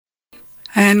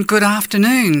And good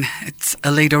afternoon. It's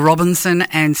Alida Robinson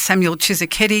and Samuel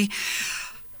Tshisekedi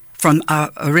from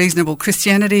A Reasonable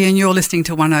Christianity, and you're listening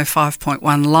to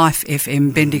 105.1 Life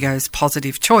FM, Bendigo's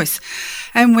Positive Choice.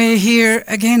 And we're here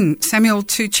again, Samuel,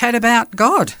 to chat about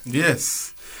God.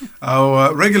 Yes,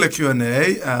 our regular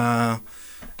Q&A,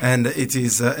 and it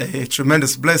is a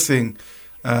tremendous blessing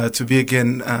to be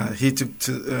again here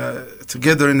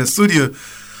together in the studio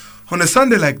on a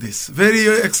Sunday like this. Very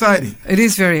exciting. It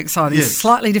is very exciting. Yes.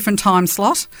 Slightly different time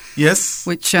slot. Yes.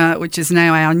 Which is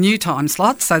now our new time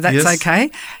slot, so that's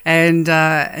okay.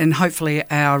 And hopefully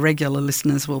our regular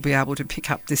listeners will be able to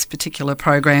pick up this particular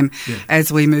program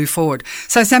as we move forward.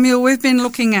 So, Samuel, we've been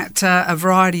looking at a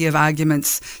variety of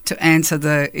arguments to answer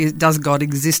the does God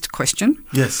exist question.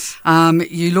 Yes.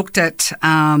 You looked at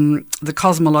the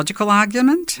cosmological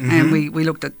argument, and we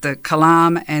looked at the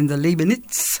Kalam and the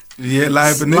Leibniz. Yeah,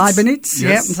 Leibniz,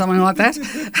 yes. Something like that.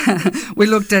 We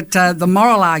looked at the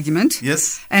moral argument.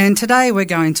 Yes. And today we're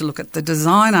going to look at the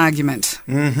design argument,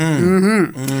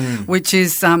 which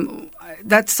is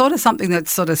that's sort of something that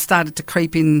sort of started to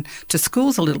creep into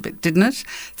schools a little bit, didn't it?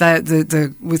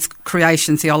 The with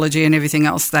creation theology and everything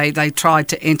else, they tried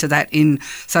to enter that in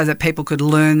so that people could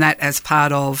learn that as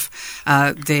part of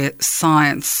their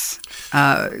science,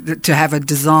 to have a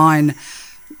design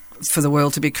for the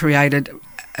world to be created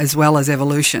as well as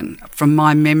evolution. From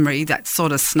my memory, that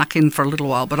sort of snuck in for a little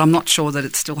while, but I'm not sure that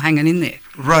it's still hanging in there.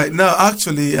 Right. No,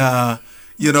 actually,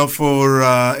 for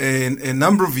a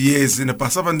number of years in the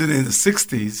past, up until in the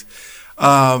 60s,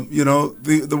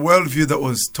 the worldview that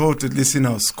was taught, at least in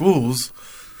our schools,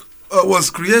 was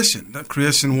creation. That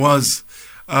creation was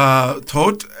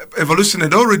taught. Evolution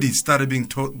had already started being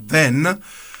taught then,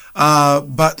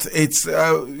 but it's,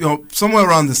 somewhere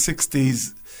around the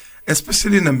 60s,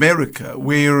 especially in America,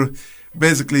 where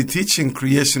basically teaching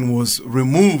creation was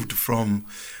removed from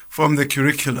the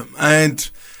curriculum. And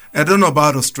I don't know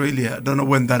about Australia. I don't know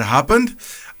when that happened.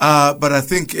 But I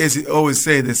think, as they always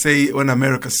say, they say when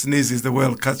America sneezes, the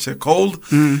world catches a cold.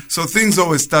 So things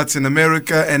always start in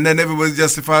America, and then everybody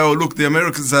justify, oh, look, the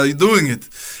Americans are doing it.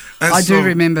 And I do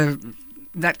remember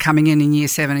that coming in year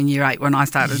 7 and year 8 when I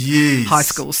started high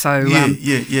school. So,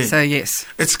 so yes.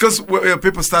 It's because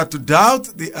people start to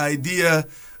doubt the idea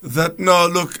that, no,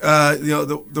 look,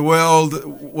 the world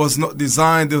was not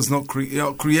designed, there was no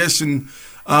creation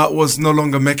was no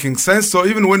longer making sense. So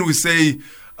even when we say,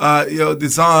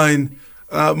 design,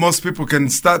 most people can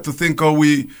start to think, oh,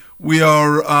 we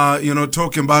are,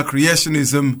 talking about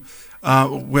creationism.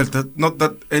 Not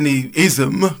that any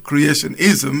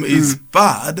creationism is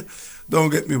bad. Don't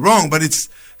get me wrong, but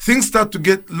things start to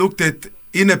get looked at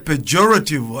in a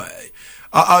pejorative way.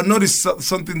 I notice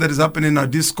something that is happening in our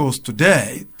discourse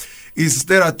today is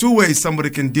there are two ways somebody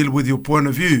can deal with your point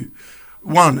of view.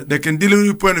 One, they can deal with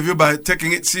your point of view by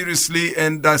taking it seriously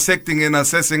and dissecting and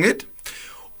assessing it,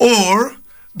 or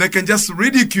they can just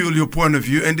ridicule your point of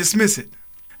view and dismiss it.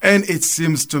 And it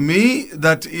seems to me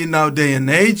that in our day and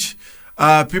age,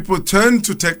 people turn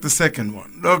to take the second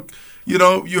one. Look,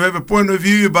 you have a point of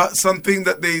view about something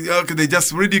that they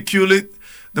just ridicule it.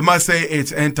 They might say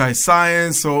it's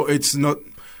anti-science, or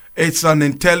it's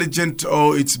unintelligent,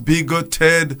 or it's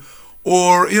bigoted,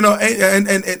 or,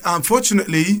 and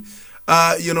unfortunately,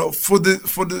 for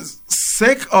the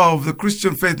sake of the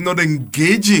Christian faith not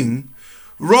engaging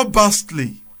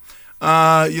robustly,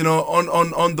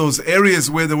 on those areas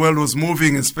where the world was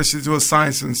moving, especially towards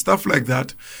science and stuff like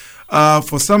that,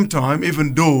 for some time,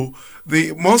 even though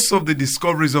most of the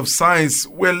discoveries of science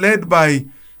were led by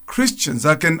Christians.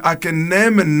 I can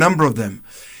name a number of them.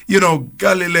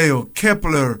 Galileo,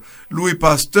 Kepler, Louis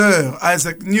Pasteur,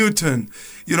 Isaac Newton.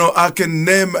 I can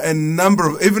name a number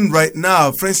of, even right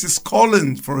now, Francis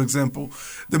Collins, for example,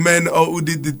 the man who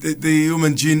did the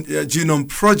Human Genome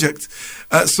Project.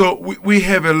 So we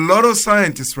have a lot of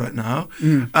scientists right now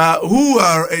who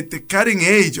are at the cutting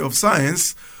edge of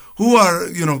science, who are,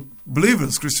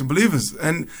 believers, Christian believers.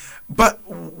 But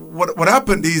what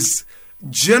happened is,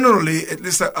 generally, at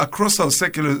least across our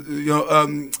secular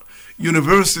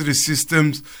university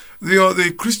systems,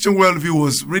 the Christian worldview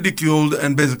was ridiculed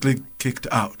and basically kicked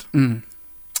out. And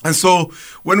so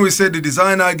when we say the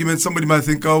design argument, somebody might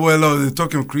think, they're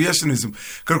talking of creationism.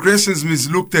 Because creationism is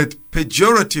looked at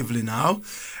pejoratively now,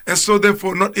 and so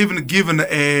therefore not even given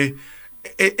a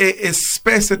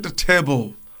space at the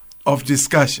table of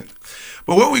discussion.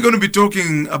 But what we're going to be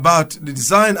talking about, the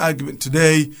design argument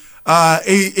today,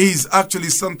 is actually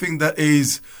something that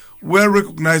is well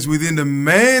recognized within the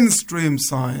mainstream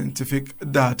scientific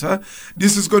data.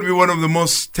 This is going to be one of the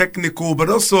most technical, but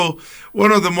also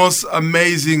one of the most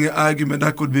amazing arguments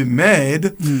that could be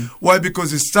made. Why?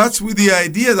 Because it starts with the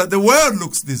idea that the world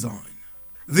looks design.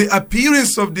 The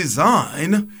appearance of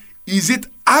design, is it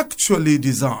actually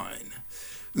design?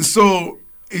 So,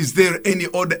 is there any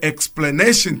other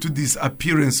explanation to this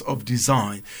appearance of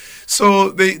design? So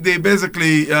they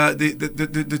basically,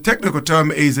 the technical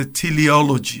term is a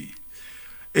teleology.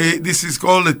 This is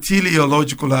called a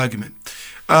teleological argument.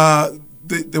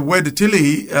 The word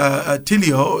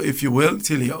teleo, if you will,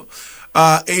 teleo,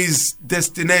 is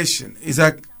destination, is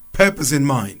a purpose in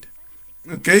mind.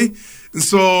 Okay?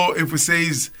 So if we say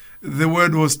the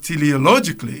word was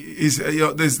teleologically,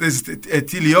 there's a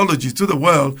teleology to the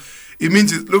world, it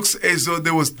means it looks as though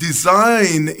there was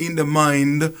design in the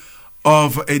mind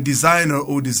of a designer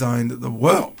who designed the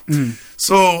world.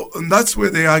 So that's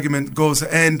where the argument goes.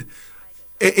 And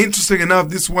interesting enough,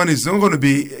 this one is not going to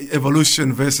be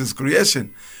evolution versus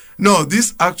creation. No,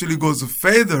 this actually goes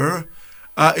further.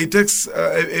 It takes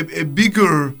a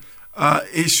bigger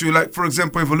issue. Like, for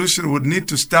example, evolution would need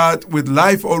to start with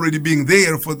life already being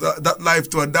there for that life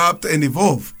to adapt and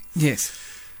evolve. Yes.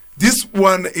 This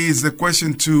one is the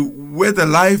question to whether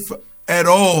life at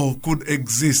all could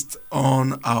exist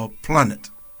on our planet.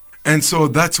 And so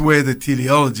that's where the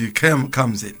teleology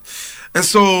comes in. And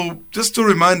so just to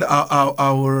remind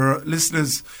our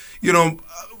listeners,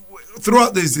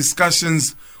 throughout these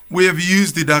discussions, we have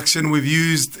used deduction, we've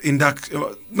used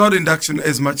not induction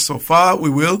as much so far,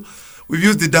 we've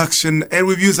used deduction, and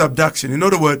we've used abduction. In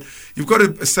other words, you've got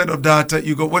a set of data,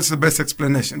 you go, what's the best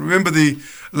explanation? Remember the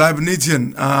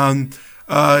Leibnizian,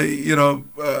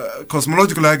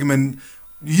 cosmological argument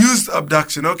used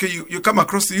abduction. Okay, you come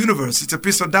across the universe, it's a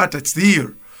piece of data, it's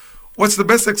here. What's the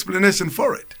best explanation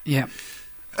for it? Yeah.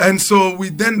 And so we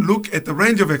then look at the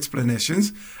range of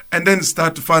explanations and then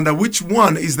start to find out which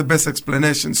one is the best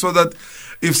explanation, so that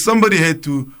if somebody had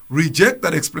to reject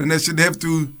that explanation, they have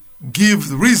to give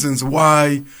the reasons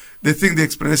why they think the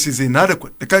explanation is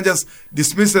inadequate. They can't just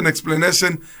dismiss an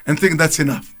explanation and think that's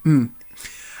enough.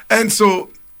 And so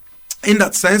in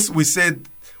that sense, we said,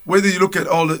 whether you look at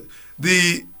all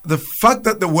the fact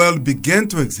that the world began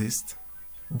to exist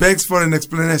begs for an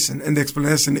explanation, and the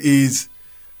explanation is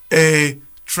a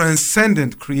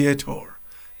transcendent creator,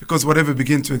 because whatever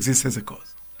began to exist has a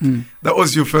cause. That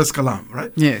was your first kalam,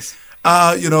 right? Yes.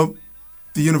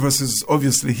 The universe is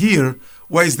obviously here.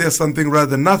 Why is there something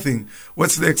rather than nothing?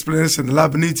 What's the explanation?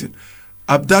 Leibnizian.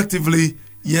 Abductively,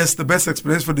 yes, the best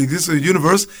explanation for the existence of the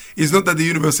universe is not that the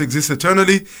universe exists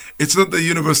eternally. It's not that the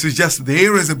universe is just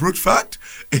there as a brute fact.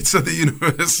 It's that the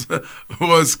universe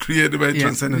was created by a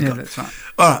transcendent God. That's right.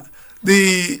 All right.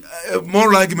 The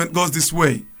moral argument goes this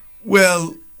way.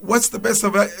 Well, what's the best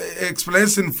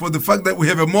explanation for the fact that we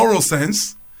have a moral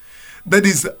sense that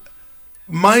is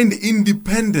mind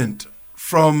independent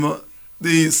from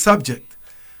the subject?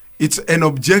 It's an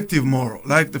objective moral,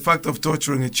 like the fact of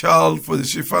torturing a child for the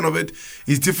sheer fun of it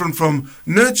is different from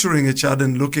nurturing a child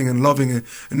and looking and loving and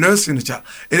nursing a child.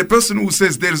 And a person who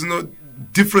says there's no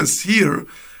difference here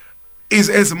is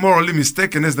as morally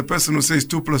mistaken as the person who says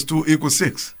 2 + 2 =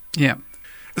 6. Yeah.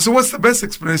 So what's the best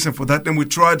explanation for that? Then we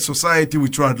tried society, we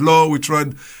tried law, we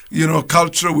tried,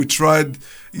 culture, we tried,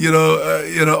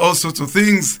 all sorts of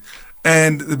things,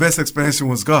 and the best explanation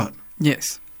was God.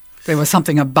 Yes. There was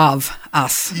something above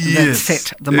us that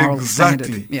set the moral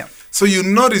standard. Yeah. So you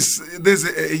notice there's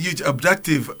a huge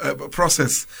abductive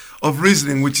process of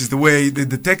reasoning, which is the way the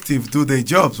detective do their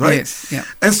jobs, right? Yes. Yeah.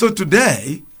 And so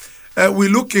today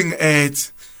we're looking at,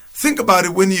 think about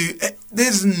it,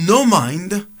 there's no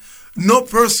mind, no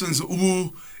persons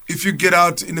who, if you get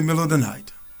out in the middle of the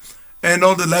night and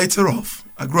all the lights are off.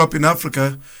 I grew up in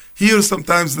Africa. Here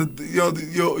sometimes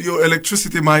your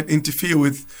electricity might interfere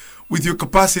with your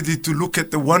capacity to look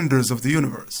at the wonders of the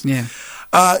universe. Yeah.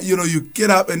 You get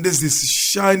up and there's this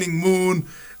shining moon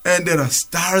and there are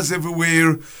stars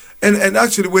everywhere. And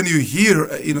actually when you're here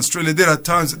in Australia, there are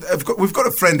times, we've got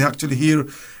a friend actually here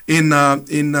in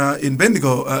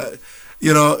Bendigo.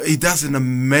 He does an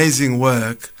amazing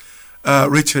work.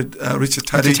 Richard Tatty. Richard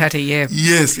Tatty, yeah.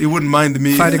 Yes, he wouldn't mind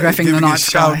me photographing the night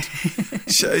sky.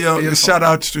 Shout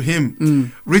out to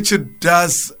him. Richard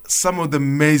does some of the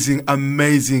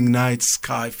amazing night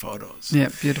sky photos. Yeah,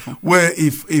 beautiful. Where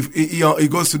if he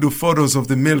goes to do photos of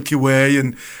the Milky Way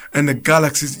and the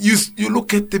galaxies, you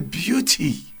look at the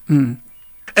beauty.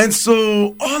 And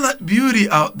so all that beauty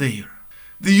out there,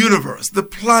 the universe, the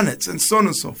planets, and so on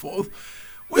and so forth,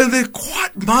 well, they're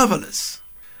quite marvelous.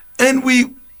 And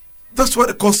that's what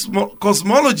the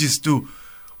cosmologists do.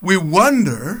 We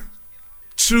wonder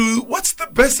to what's the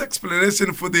best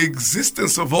explanation for the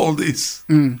existence of all this.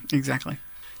 Exactly.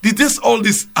 Did all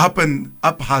this happen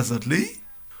haphazardly?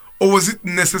 Or was it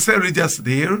necessarily just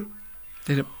there?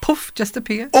 Did it poof, just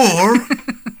appear? Or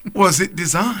was it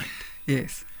designed?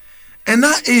 Yes. And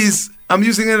that is, I'm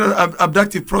using an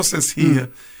abductive process here.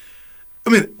 I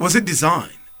mean, was it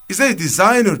designed? Is there a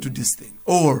designer to this thing?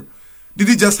 Or did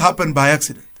it just happen by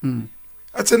accident?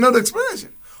 That's another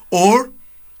explanation. Or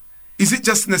is it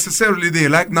just necessarily there,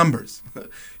 like numbers?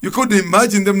 You couldn't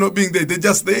imagine them not being there. They're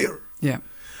just there. Yeah.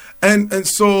 And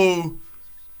so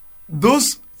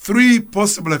those three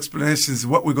possible explanations is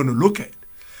what we're going to look at.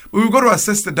 But we've got to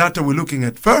assess the data we're looking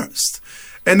at first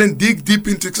and then dig deep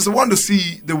into it because I want to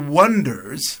see the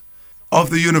wonders of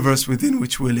the universe within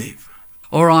which we live.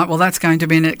 All right. Well, that's going to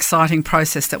be an exciting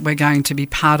process that we're going to be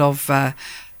part of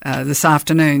this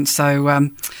afternoon. So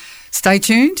stay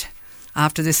tuned.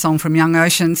 After this song from Young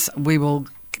Oceans, we will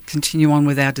continue on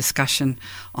with our discussion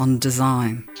on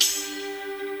design.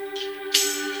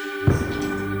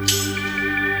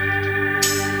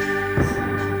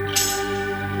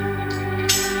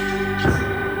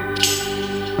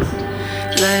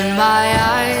 Let my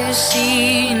eyes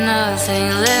see nothing,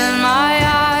 let my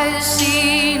eyes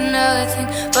see nothing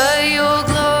but your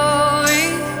glory,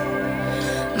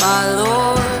 my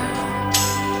Lord.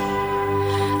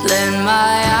 Let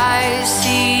my eyes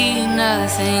see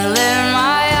nothing, let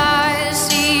my eyes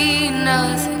see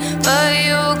nothing but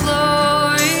your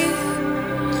glory,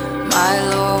 my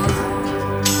Lord.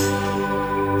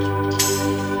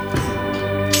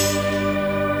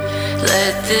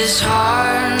 Let this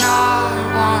heart not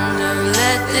wander,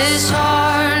 let this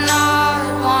heart not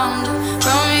wander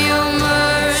from your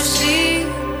mercy,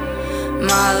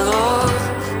 my Lord.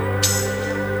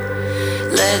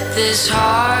 Let this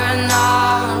heart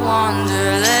not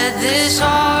wander, let this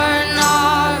heart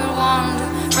not wander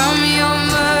from your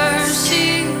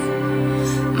mercy,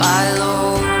 my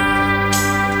Lord.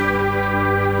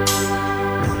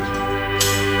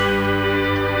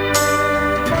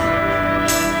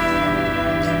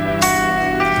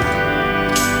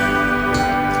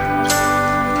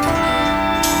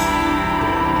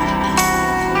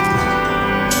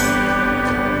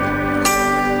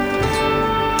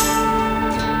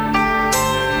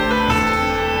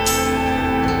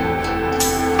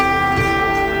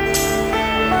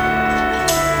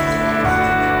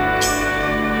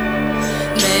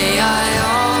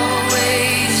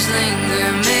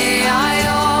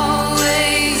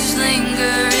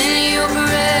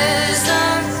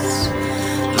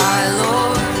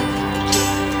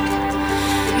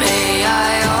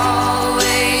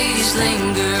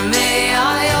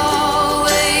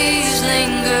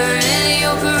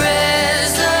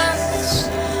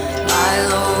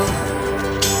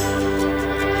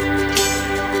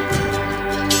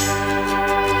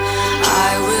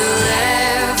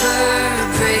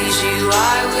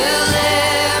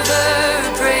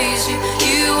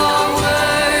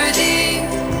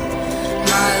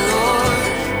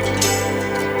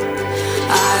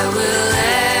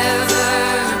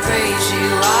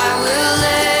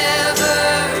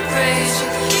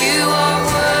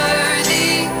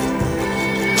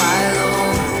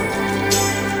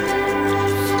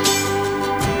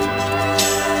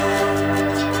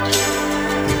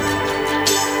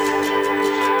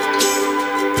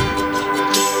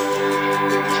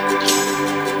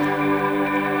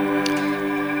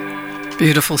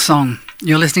 Beautiful song.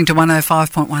 You're listening to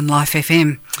 105.1 Life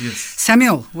FM. Yes.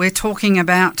 Samuel, we're talking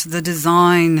about the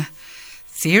design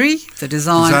theory, the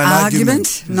design argument.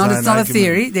 It's not a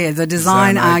theory. The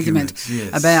design argument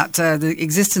yes. about the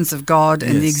existence of God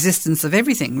and the existence of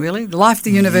everything, really. Life,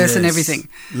 the universe and everything.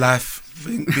 Life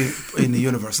being in the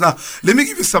universe. Now, let me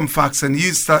give you some facts and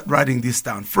you start writing this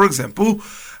down. For example,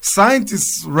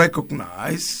 scientists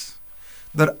recognize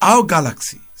that our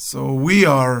galaxy, so we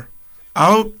are,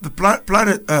 the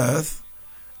planet Earth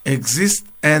exists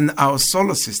and our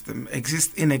solar system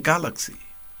exists in a galaxy.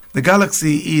 The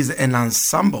galaxy is an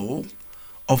ensemble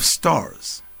of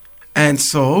stars. And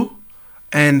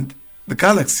the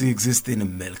galaxy exists in a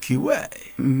Milky Way.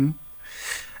 Mm-hmm.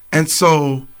 And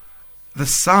so the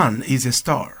sun is a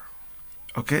star.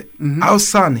 Okay? Mm-hmm. Our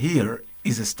sun here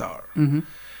is a star. Mm-hmm.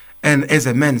 And as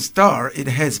a main star, it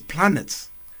has planets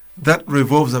that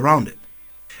revolves around it.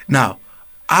 Now,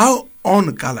 our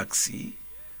own galaxy,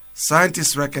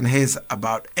 scientists reckon, has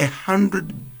about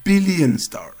 100 billion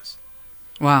stars.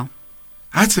 Wow.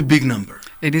 That's a big number.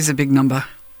 It is a big number.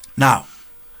 Now,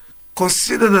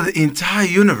 consider that the entire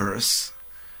universe,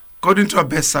 according to our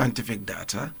best scientific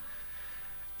data,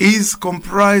 is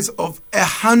comprised of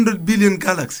 100 billion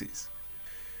galaxies.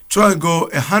 Try and go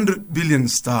 100 billion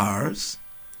stars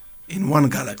in one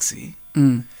galaxy,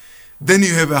 then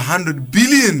you have 100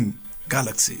 billion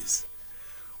galaxies,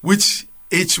 which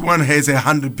each one has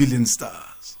 100 billion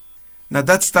stars. Now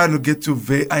that's starting to get to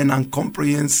an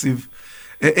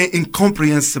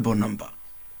incomprehensible number.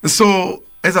 So,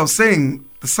 as I was saying,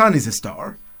 the sun is a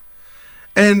star,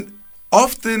 and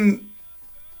often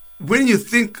when you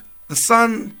think the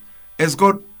sun has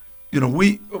got,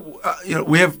 we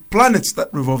have planets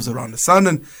that revolves around the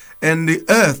sun, and the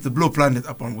Earth, the blue planet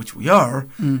upon which we are,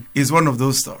 is one of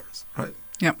those stars, right?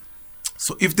 Yep.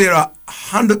 So if there are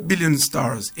 100 billion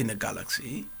stars in a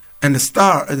galaxy, and the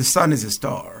sun is a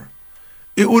star,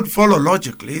 it would follow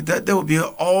logically that there will be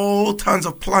all tons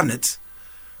of planets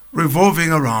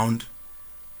revolving around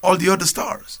all the other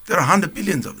stars. There are 100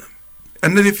 billions of them.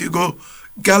 And then if you go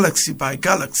galaxy by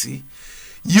galaxy,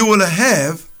 you will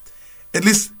have, at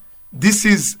least this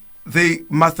is the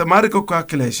mathematical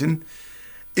calculation,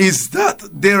 is that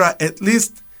there are at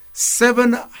least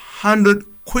 700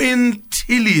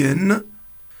 quintillion.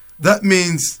 That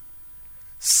means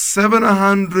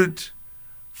 700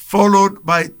 followed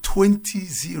by 20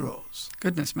 zeros.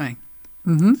 Goodness me.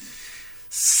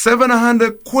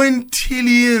 700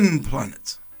 quintillion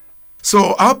planets.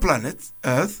 So our planet,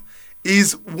 Earth,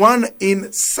 is one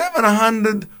in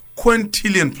 700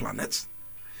 quintillion planets.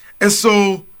 And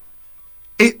so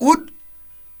it would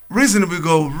reasonably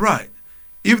go, right,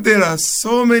 if there are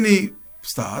so many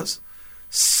stars,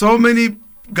 so many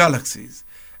galaxies,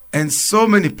 and so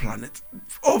many planets,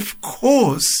 of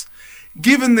course,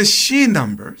 given the sheer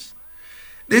numbers,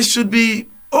 there should be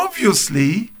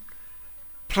obviously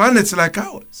planets like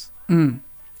ours.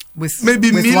 With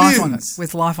maybe with millions. Life on it.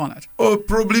 With life on it. Or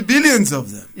probably billions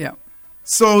of them. Yeah.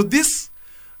 So this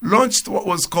launched what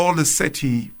was called the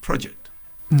SETI project,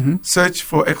 Search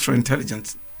for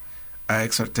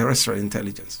Extraterrestrial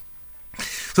Intelligence.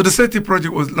 So the SETI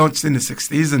project was launched in the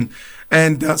 60s,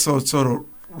 and that's sort of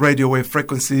radio wave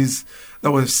frequencies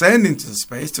that were sent into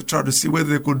space to try to see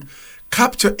whether they could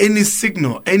capture any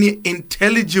signal, any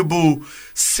intelligible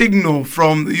signal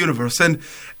from the universe. And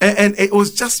it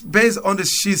was just based on the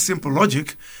sheer simple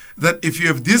logic that if you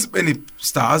have this many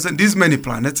stars and this many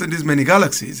planets and this many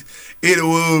galaxies, it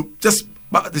will just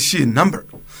about the sheer number.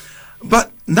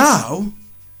 But now,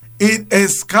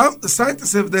 the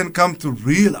scientists have then come to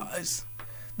realize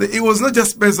that it was not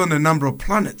just based on the number of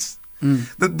planets,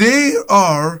 that there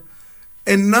are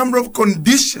a number of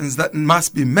conditions that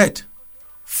must be met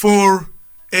for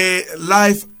a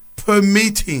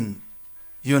life-permitting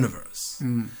universe.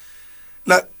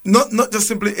 Like not just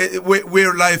simply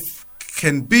where life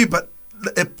can be, but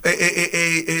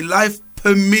a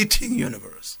life-permitting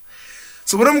universe.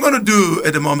 So what I'm going to do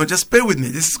at the moment, just bear with me.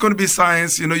 This is going to be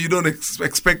science. You don't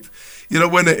expect,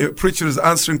 when a preacher is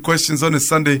answering questions on a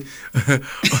Sunday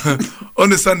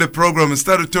on a Sunday program and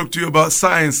start to talk to you about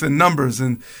science and numbers,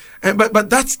 but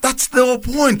that's the whole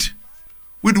point.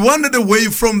 We'd wandered away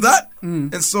from that,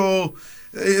 and so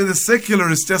the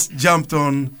secularists just jumped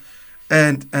on,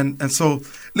 and so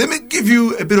let me give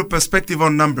you a bit of perspective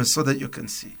on numbers so that you can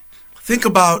see. Think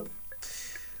about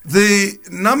the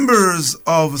numbers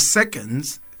of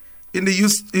seconds in the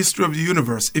history of the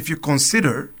universe. If you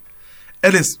consider,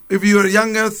 at least if you're a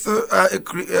young Earth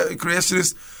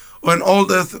creationist or an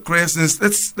old Earth creationist,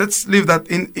 let's leave that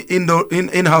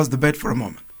in-house debate for a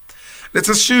moment. Let's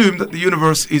assume that the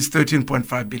universe is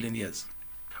 13.5 billion years.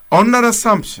 On that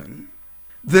assumption,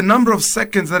 the number of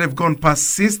seconds that have gone past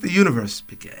since the universe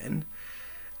began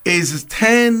is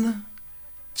 10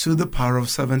 to the power of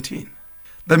 17.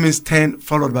 That means 10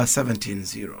 followed by 17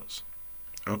 zeros.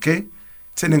 Okay?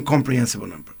 It's an incomprehensible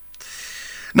number.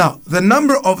 Now, the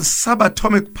number of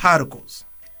subatomic particles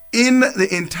in the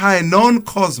entire known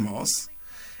cosmos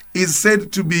is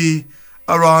said to be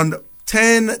around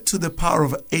 10 to the power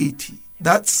of 80.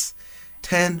 That's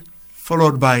 10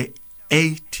 followed by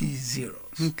 80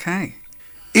 zeros. Okay.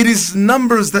 It is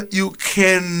numbers that you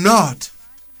cannot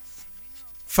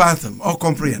fathom or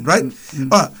comprehend, right?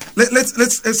 All right,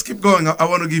 let's keep going. I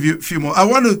want to give you a few more. I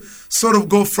want to sort of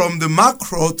go from the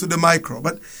macro to the micro,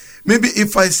 but maybe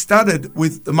if I started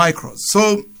with the micros.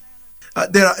 So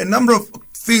there are a number of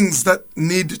things that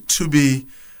need to be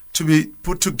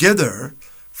put together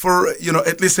for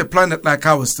at least a planet like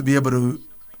ours to be able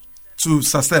to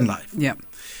sustain life. Yeah.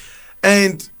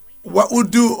 And what we'll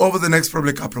do over the next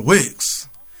probably couple of weeks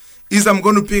is I'm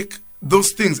going to pick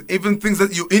those things, even things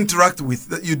that you interact with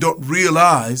that you don't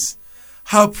realize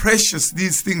how precious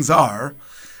these things are.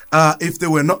 If they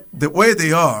were not the way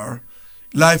they are,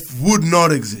 life would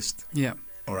not exist. Yeah.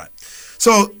 All right.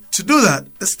 So to do that,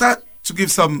 let's start to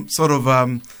give some sort of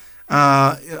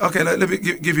okay. Let me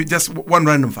give you just one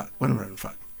random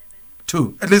fact.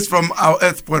 too, at least from our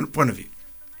Earth point of view.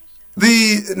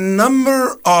 The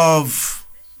number of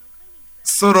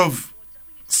sort of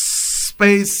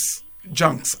space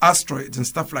junks, asteroids and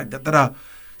stuff like that are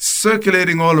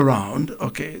circulating all around,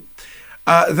 okay,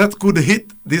 that could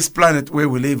hit this planet where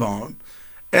we live on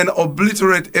and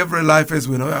obliterate every life as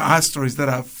we know. Asteroids that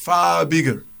are far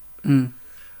bigger than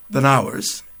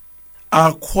ours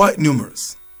are quite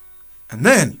numerous. And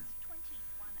then,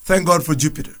 thank God for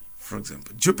Jupiter, for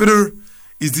example. Jupiter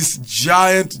is this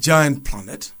giant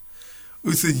planet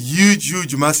with a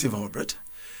huge, massive orbit,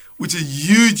 with a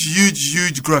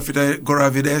huge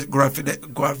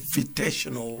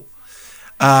gravitational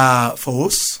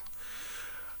force.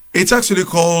 It's actually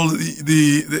called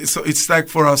so it's like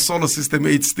for our solar system,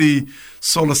 it's the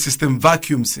solar system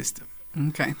vacuum system.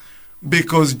 Okay.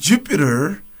 Because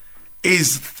Jupiter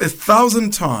is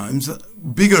 1,000 times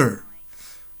bigger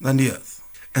than the Earth.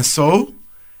 And so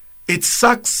it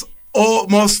sucks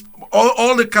almost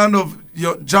all the kind of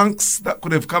junks that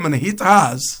could have come and hit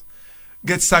us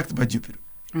get sucked by Jupiter.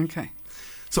 Okay.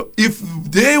 So if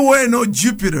there were no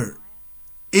Jupiter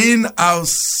in our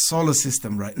solar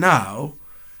system right now,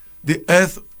 the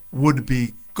Earth would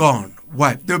be gone,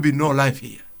 wiped. There would be no life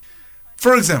here.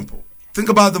 For example, think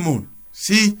about the moon.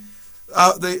 See,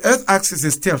 the Earth axis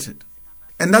is tilted.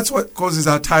 And that's what causes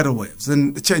our tidal waves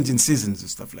and the change in seasons and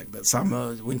stuff like that.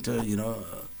 Summer, winter,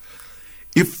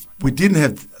 If we didn't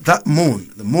have that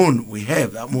moon, the moon we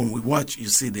have, that moon we watch, you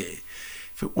see there,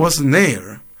 if it wasn't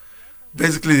there,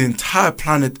 basically the entire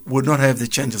planet would not have the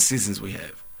change of seasons we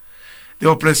have. The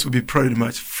whole place would be pretty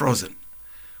much frozen.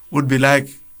 Would be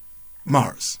like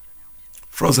Mars,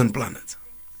 frozen planet.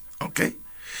 Okay?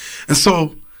 And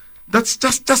so that's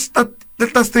just that.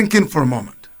 Let us think in for a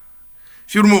moment.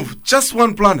 If you remove just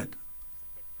one planet,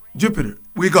 Jupiter,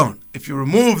 we're gone. If you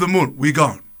remove the moon, we're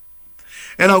gone.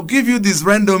 And I'll give you these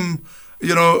random,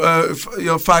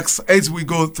 facts as we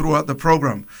go throughout the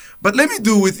program. But let me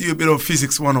do with you a bit of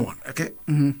physics 101, okay?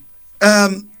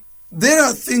 Mm-hmm. There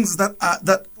are things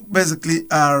that basically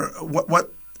are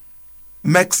what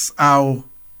makes our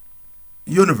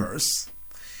universe.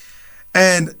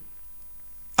 And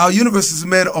our universe is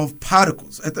made of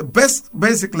particles. At the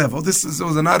basic level,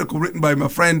 was an article written by a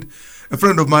friend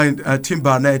of mine, Tim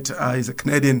Barnett. He's a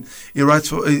Canadian. He writes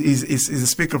he's a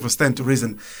speaker for Stand to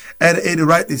Reason. And he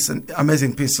writes this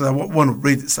amazing piece. So I want to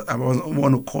read it. I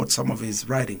want to quote some of his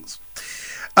writings.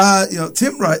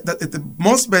 Tim writes that at the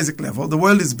most basic level, the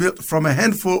world is built from a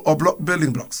handful of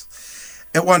building blocks.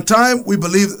 At one time, we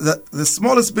believed that the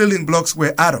smallest building blocks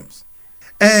were atoms.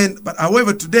 But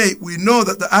however, today we know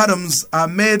that the atoms are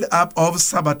made up of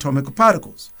subatomic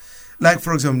particles, like,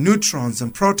 for example, neutrons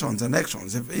and protons and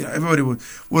electrons. Everybody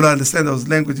would understand those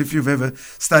language if you've ever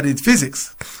studied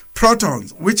physics.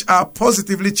 Protons, which are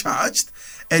positively charged,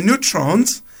 and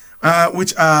neutrons,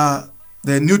 which are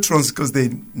they're neutrons because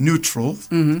they're neutral,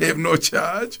 they have no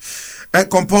charge,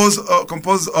 and composed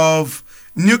of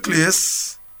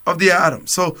nucleus of the atom.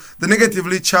 So the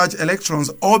negatively charged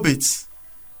electrons orbits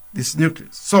this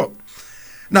nucleus. So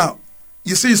now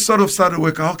you see, you sort of started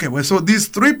working. Okay, well, so these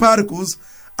three particles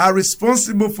are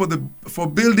responsible for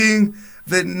building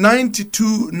the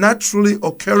 92 naturally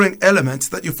occurring elements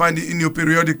that you find in your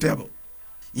periodic table.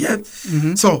 Yeah.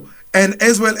 Mm-hmm. So, and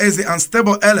as well as the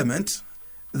unstable element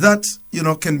that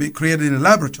can be created in a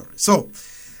laboratory. So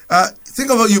think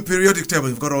about your periodic table.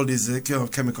 You've got all these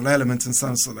chemical elements and so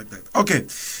on, so like that. Okay,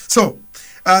 so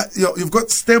you've got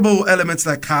stable elements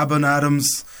like carbon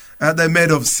atoms. They're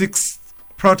made of 6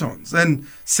 protons and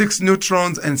 6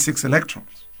 neutrons and 6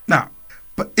 electrons. Now,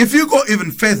 but if you go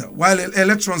even further, while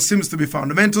electrons seems to be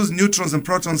fundamentals, neutrons and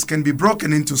protons can be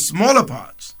broken into smaller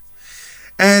parts.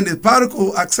 And the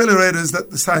particle accelerators that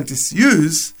the scientists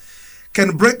use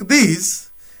can break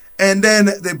these, and then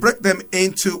they break them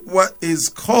into what is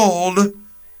called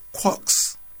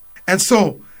quarks. And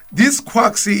so this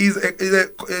quarks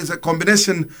is a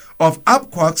combination of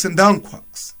up quarks and down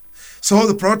quarks. So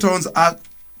the protons are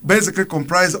basically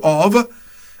comprised of 2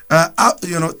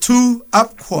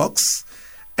 up quarks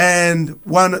and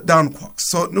 1 down quark.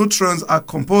 So neutrons are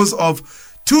composed of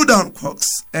 2 down quarks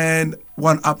and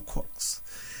 1 up quarks.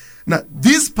 Now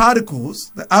these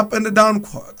particles, the up and the down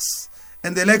quarks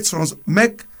and the electrons,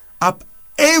 make up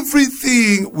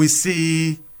everything we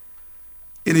see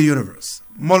in the universe.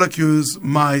 Molecules,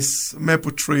 mice,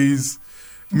 maple trees,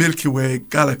 Milky Way,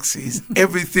 galaxies,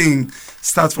 everything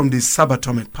starts from these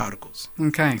subatomic particles.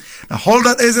 Okay. Now hold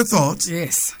that as a thought.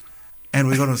 Yes. And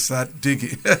we're going to start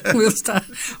digging.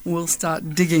 We'll start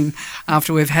digging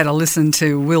after we've had a listen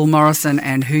to Will Morrison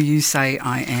and Who You Say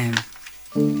I Am.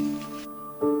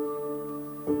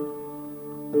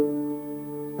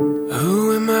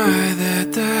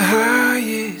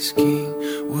 this king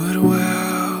would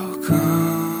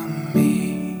welcome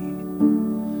me.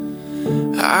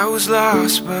 I was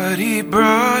lost, but he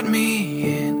brought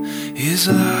me in. His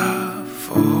love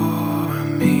for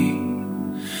me,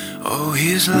 oh,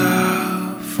 his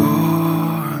love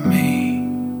for me.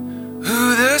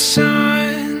 Who the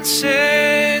Son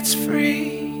sets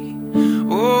free,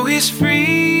 oh, is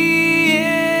free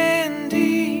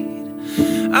indeed.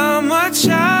 I'm a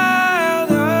child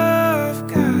of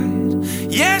God,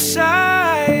 yes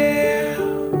I am.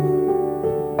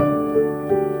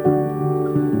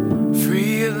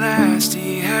 Free at last,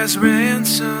 he has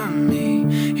ransomed me.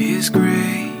 His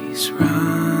grace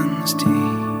runs deep.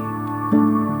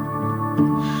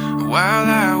 While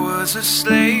I was a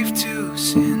slave to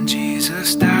sin,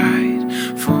 Jesus died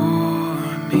for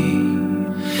me.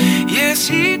 Yes,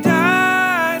 he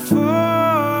died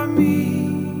for me.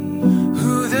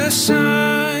 Who the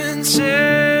Son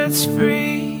sets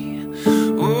free,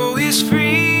 oh, is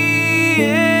free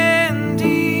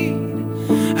indeed.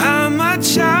 I'm a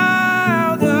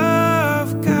child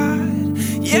of God,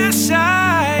 yes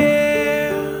I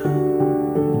am.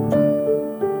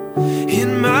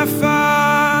 In my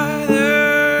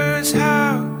Father's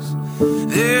house,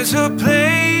 there's a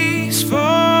place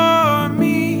for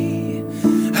me.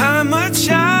 I'm a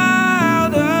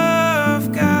child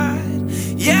of God,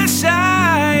 yes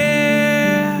I am.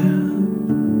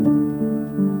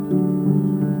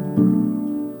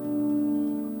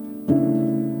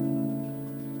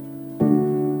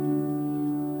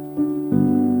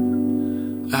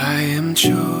 I am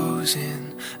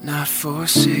chosen, not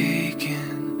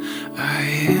forsaken. I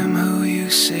am who you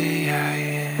say I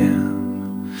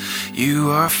am.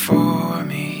 You are for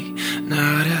me,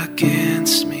 not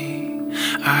against me.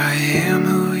 I am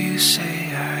who you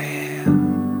say I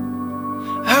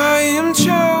am. I am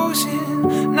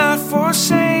chosen, not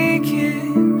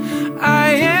forsaken.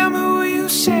 I am who you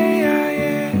say I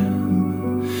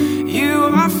am. You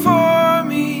are for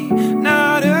me,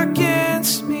 not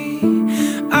against me.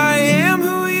 I am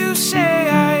who you say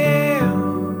I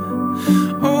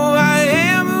am. Oh, I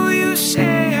am who you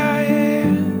say I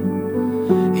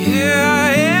am. Yeah,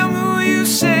 I am who you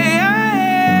say I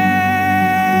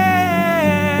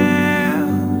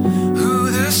am. Who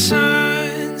the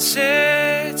Son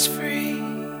sets free,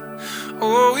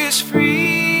 oh, is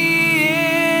free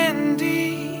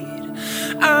indeed.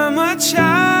 I'm a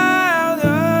child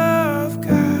of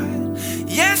God,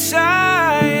 yes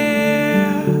I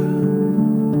am.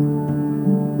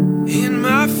 In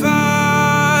my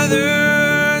Father's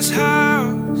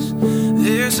house,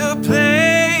 there's a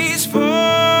place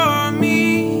for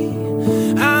me.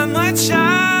 I'm a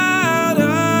child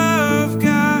of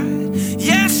God,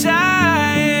 yes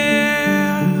I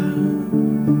am.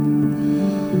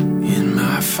 In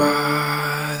my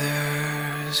Father's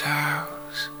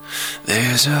house,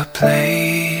 there's a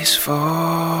place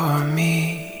for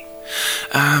me.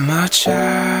 I'm a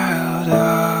child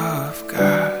of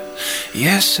God,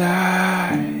 yes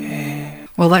I am.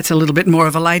 Well, that's a little bit more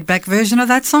of a laid-back version of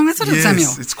that song, isn't it, Yes, Samuel?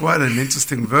 it's quite an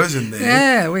interesting version there.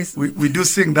 Yeah, We do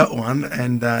sing that one,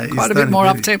 and it's quite a bit done more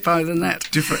very up-tempo than that.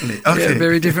 differently. Okay. Yeah,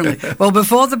 very differently. Well,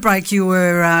 before the break, you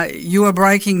were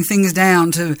breaking things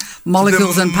down to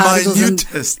molecules and particles,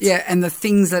 minutest. and the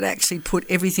things that actually put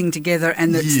everything together,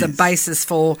 and it's the Yes. basis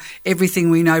for everything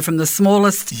we know, from the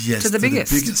smallest Yes, to the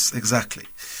biggest. Exactly.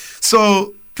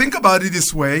 So think about it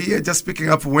this way, just picking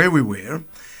up where we were.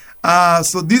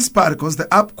 So these particles, the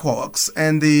up quarks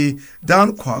and the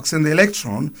down quarks and the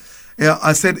electron,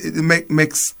 I said it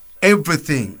makes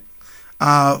everything,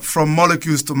 from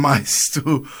molecules to mice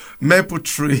to maple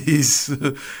trees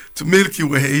to Milky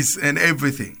Ways and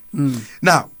everything.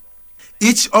 Now,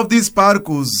 each of these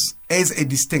particles has a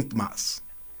distinct mass.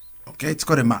 Okay, it's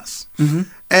called a mass.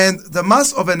 And the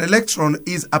mass of an electron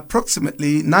is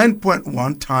approximately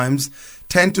 9.1 times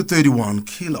 10 to 31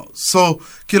 kilograms.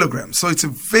 So it's a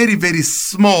very, very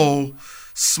small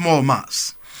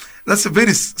mass. That's a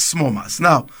very small mass.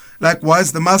 Now,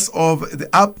 likewise, the mass of the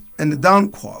up and the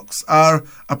down quarks are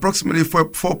approximately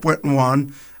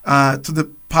 4.1 to the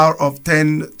power of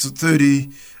 10 to 30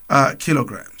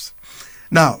 kilograms.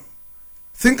 Now,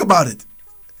 think about it.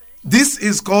 This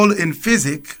is called in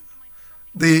physics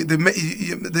the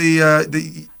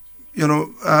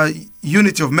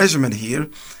unit of measurement here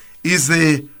is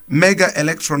the mega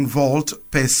electron volt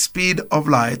per speed of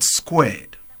light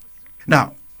squared.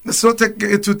 Now, let's not take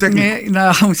it too technical. Yeah,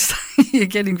 no, you're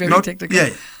getting very technical.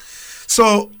 Yeah.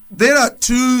 So there are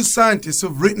two scientists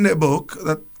who've written a book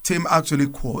that Tim actually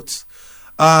quotes.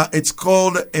 It's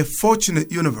called A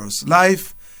Fortunate Universe,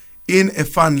 Life in a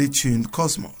Finely Tuned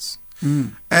Cosmos.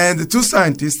 And the two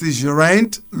scientists is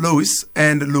Geraint Lewis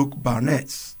and Luke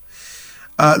Barnes.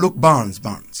 Luke Barnes.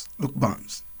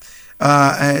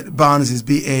 And Barnes is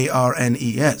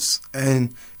Barnes,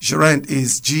 and Geraint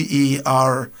is Geraint,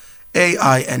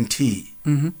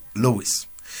 Lewis.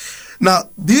 Now,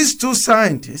 these two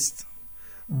scientists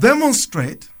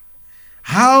demonstrate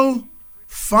how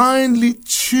finely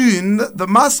tuned the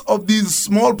mass of these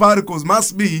small particles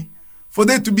must be for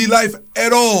there to be life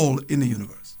at all in the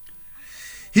universe.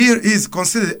 Here is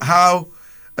considered how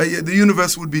the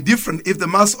universe would be different if the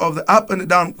mass of the up and the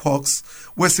down quarks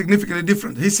were significantly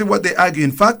different. He said what they argue.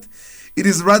 In fact, it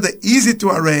is rather easy to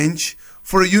arrange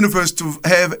for a universe to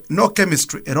have no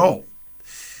chemistry at all.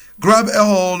 Grab a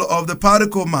hold of the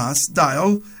particle mass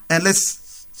dial and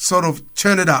let's sort of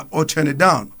turn it up or turn it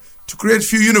down to create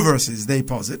few universes, they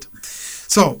posit.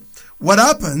 So, what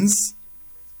happens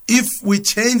if we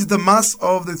change the mass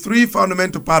of the three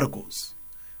fundamental particles?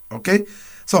 Okay?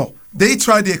 So, they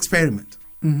tried the experiment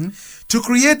to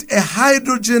create a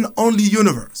hydrogen-only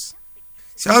universe.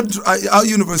 So, our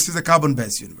universe is a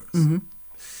carbon-based universe. And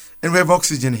we have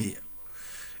oxygen here.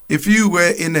 If you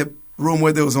were in a room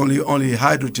where there was only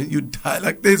hydrogen, you'd die.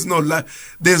 Like there's no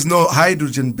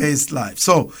hydrogen-based life.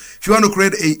 So if you want to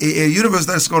create a universe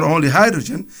that's got only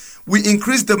hydrogen, we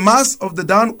increase the mass of the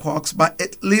down quarks by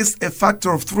at least a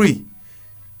factor of 3.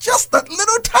 Just that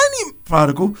little tiny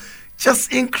particle,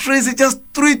 just increase it just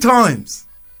 3 times.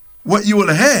 What you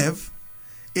will have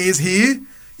is here,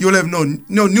 you will have no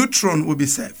neutron will be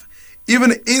safe.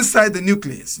 Even inside the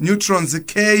nucleus, neutrons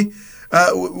decay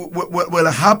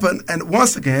will happen, and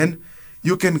once again,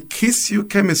 you can kiss your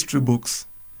chemistry books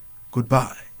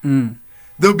goodbye.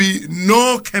 There'll be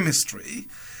no chemistry,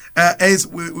 as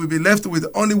we'll be left with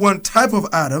only one type of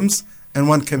atoms and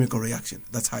one chemical reaction.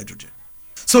 That's hydrogen.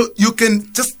 So you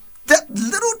can just, that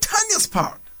little tiniest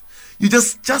part, you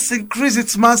just increase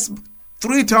its mass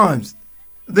 3 times.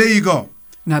 There you go.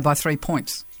 No, by 3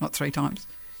 points, not 3 times.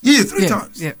 Yeah, 3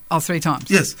 times. Yeah, 3 times.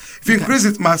 Yes, if you increase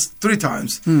its mass 3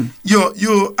 times, you've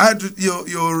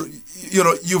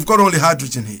got only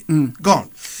hydrogen here,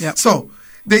 gone. Yep. So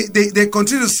they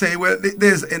continue to say, well,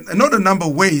 there's another number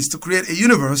of ways to create a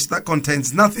universe that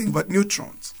contains nothing but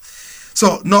neutrons.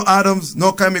 So no atoms,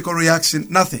 no chemical reaction,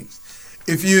 nothing.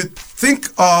 If you think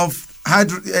of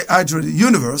hydrogen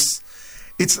universe,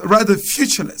 it's rather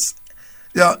futureless.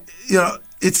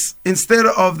 It's instead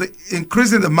of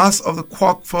increasing the mass of the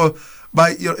quark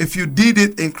if you did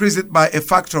it, increase it by a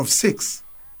factor of 6.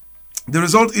 The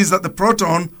result is that the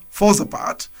proton falls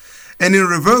apart, and in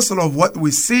reversal of what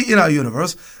we see in our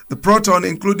universe, the proton,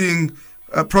 including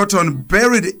a proton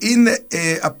buried in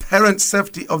the apparent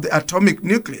safety of the atomic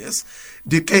nucleus,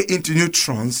 decay into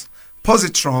neutrons,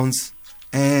 positrons,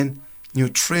 and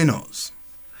neutrinos.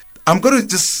 I'm going to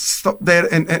just stop there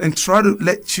and try to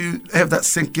let you have that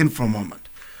sink in for a moment.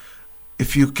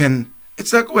 If you can,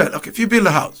 it's like, well, okay, if you build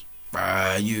a house,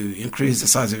 you increase the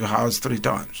size of your house 3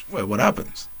 times. Well, what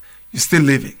happens? You're still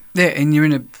living. Yeah, and you're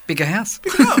in a bigger house.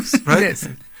 Bigger house, right? Yes.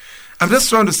 I'm just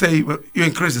trying to say, well, you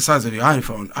increase the size of your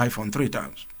iPhone 3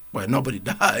 times. Well, nobody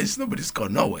dies. Nobody's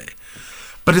gone nowhere.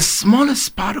 But the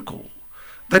smallest particle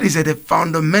that is at the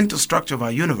fundamental structure of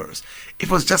our universe, it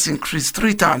was just increased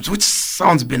 3 times, which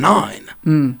sounds benign.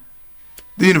 The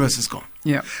universe is gone.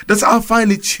 Yeah. That's how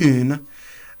finely tuned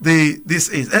this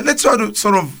is. And let's try to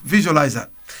sort of visualize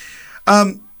that.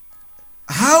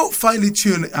 How finely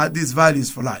tuned are these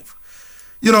values for life?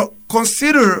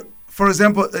 Consider, for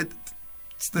example, the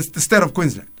state of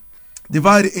Queensland,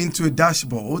 divided into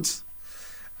dashboards,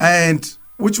 and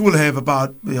which will have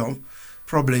about,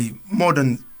 probably more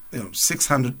than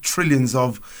 600 trillions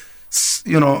of,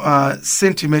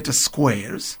 centimeter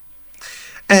squares.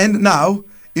 And now,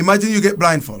 imagine you get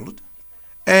blindfolded,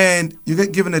 and you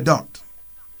get given a dot.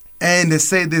 And they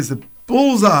say there's a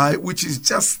bullseye, which is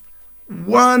just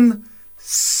 1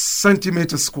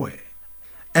 centimeter square.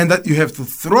 And that you have to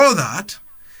throw that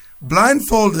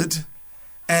blindfolded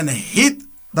and hit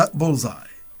that bullseye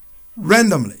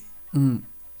randomly.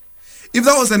 If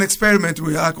that was an experiment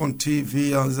we like on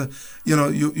TV,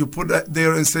 you put that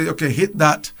there and say, okay, hit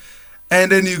that.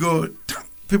 And then you go,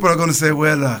 people are going to say,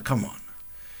 well, come on.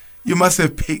 You must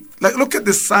have picked. Like, look at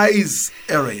the size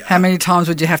area. How many times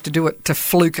would you have to do it to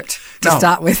fluke it to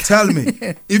start with? Tell me,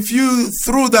 if you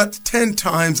threw that 10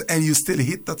 times and you still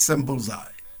hit that same bullseye,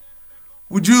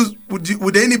 would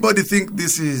anybody think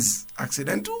this is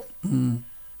accidental?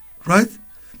 Right?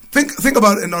 Think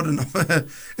about another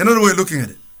way of looking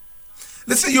at it.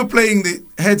 Let's say you're playing the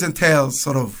heads and tails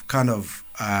sort of kind of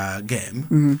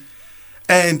game,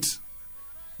 and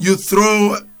you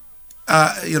throw.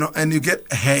 And you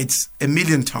get heads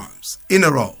 1,000,000 times in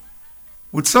a row.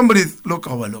 Would somebody look,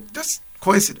 oh, well, look, just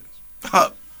coincidence.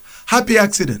 Happy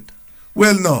accident.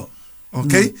 Well, no.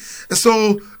 Okay?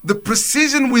 So the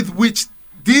precision with which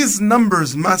these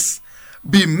numbers must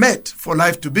be met for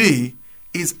life to be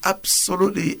is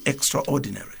absolutely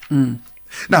extraordinary.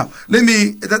 Now,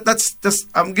 that's just,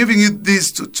 I'm giving you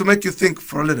these to make you think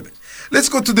for a little bit. Let's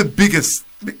go to the biggest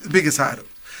item.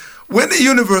 When the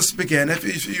universe began,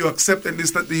 if you accept at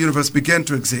least that the universe began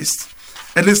to exist,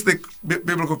 at least the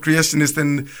biblical creationists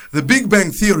and the Big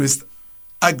Bang theorists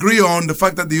agree on the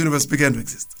fact that the universe began to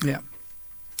exist. Yeah.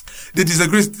 They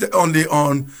disagree only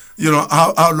on,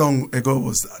 how long ago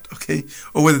was that, okay?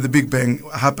 Or whether the Big Bang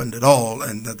happened at all,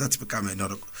 and that's become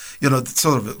another,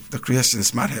 sort of the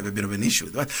creationists might have a bit of an issue.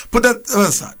 Right? Put that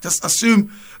aside. Just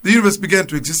assume the universe began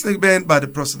to exist again by the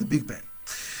process of the Big Bang.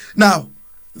 Now,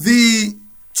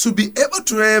 to be able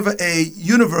to have a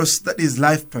universe that is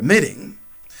life permitting,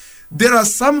 there are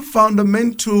some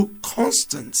fundamental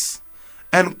constants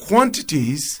and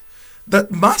quantities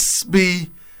that must be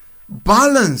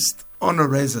balanced on a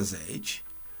razor's edge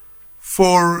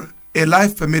for a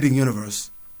life-permitting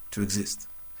universe to exist.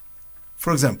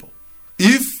 For example,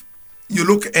 if you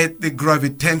look at the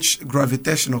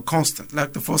gravitational constant,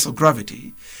 like the force of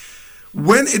gravity,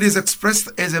 when it is expressed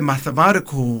as a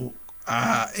mathematical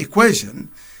equation,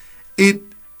 it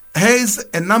has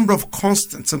a number of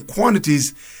constants and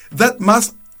quantities that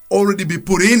must already be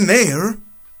put in there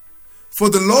for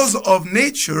the laws of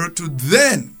nature to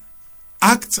then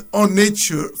act on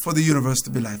nature for the universe to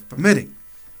be life permitting.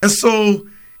 And so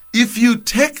if you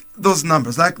take those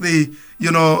numbers, like the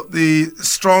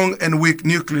strong and weak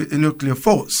nuclear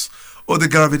force or the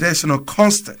gravitational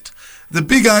constant, the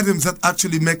big items that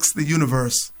actually makes the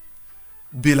universe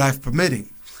be life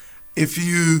permitting, if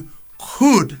you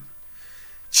could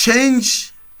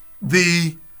change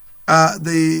the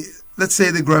let's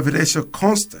say the gravitational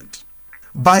constant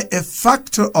by a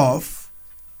factor of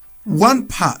 1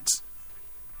 part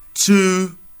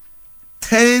to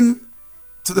 10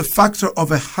 to the factor of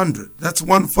 100. That's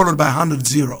 1 followed by 100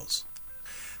 zeros.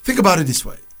 Think about it this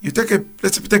way.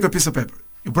 Let's take a piece of paper.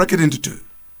 You break it into 2.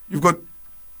 You've got,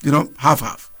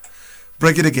 half.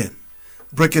 Break it again.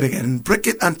 Break it again. And break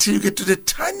it until you get to the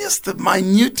tiniest, the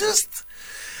minutest,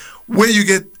 where you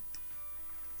get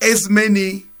as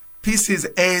many pieces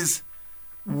as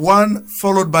 1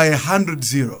 followed by 100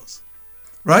 zeros.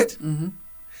 Right? Mm-hmm.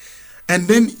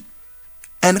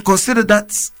 And consider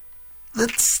that's the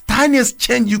tiniest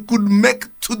change you could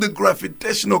make to the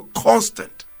gravitational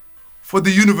constant for the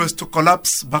universe to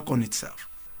collapse back on itself.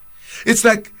 It's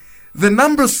like the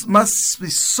numbers must be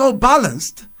so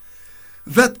balanced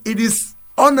that it is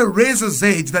on a razor's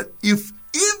edge that if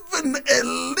even a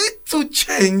little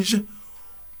change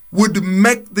would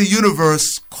make the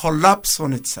universe collapse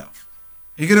on itself.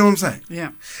 You get what I'm saying?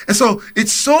 Yeah. And so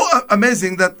it's so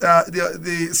amazing that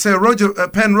the Sir Roger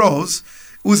Penrose,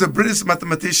 who's a British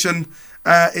mathematician,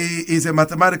 he is a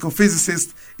mathematical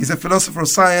physicist, he's a philosopher of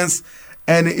science,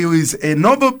 and he is a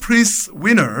Nobel Prize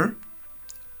winner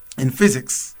in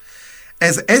physics,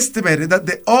 has estimated that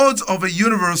the odds of a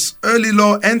universe early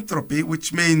low entropy,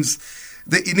 which means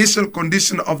the initial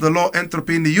condition of the low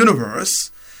entropy in the universe,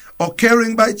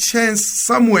 occurring by chance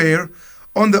somewhere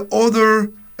on the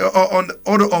order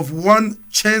of 1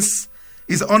 chance,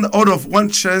 is on the order of 1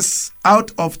 chance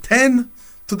out of 10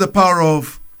 to the power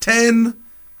of 10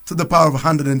 to the power of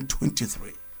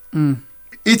 123.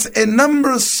 It's a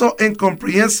number so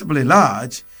incomprehensibly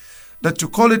large that to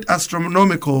call it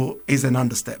astronomical is an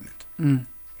understatement.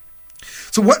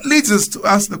 So what leads us to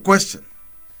ask the question,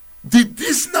 did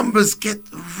these numbers get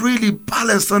really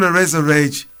balanced on a razor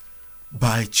edge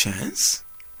by chance?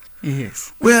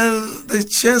 Yes. Well, the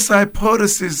chance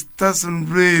hypothesis doesn't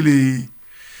really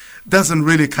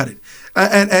cut it.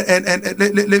 And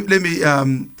let me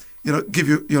give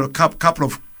you a couple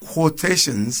of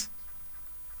quotations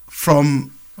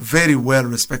from very well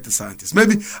respected scientists.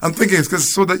 Maybe I'm thinking it's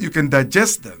because so that you can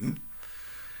digest them.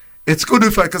 It's good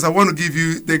because I want to give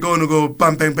you, they're going to go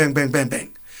bang, bang, bang, bang, bang,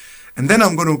 bang. And then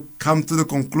I'm going to come to the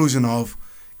conclusion of,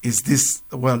 is this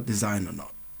well designed or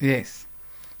not? Yes.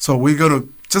 So we're going to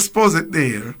just pause it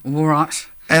there. All right.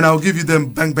 And I'll give you them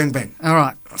bang, bang, bang. All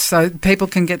right. So people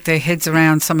can get their heads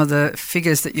around some of the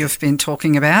figures that you've been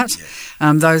talking about.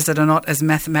 Yeah. Those that are not as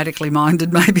mathematically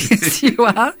minded maybe as you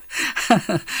are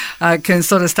can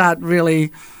sort of start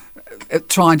really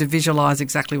trying to visualise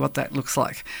exactly what that looks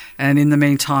like. And in the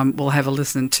meantime, we'll have a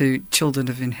listen to Children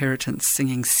of Inheritance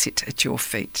singing Sit at Your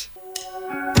Feet.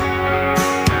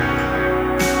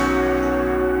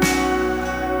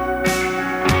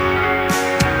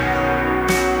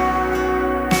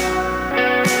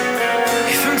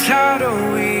 Tired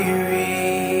or weary,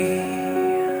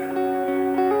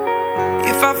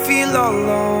 I feel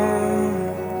alone,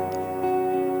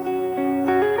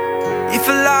 if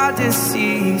a lie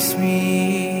deceives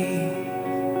me,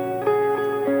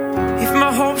 if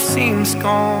my hope seems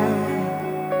gone,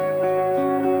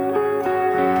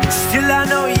 still I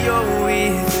know you're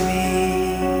with me.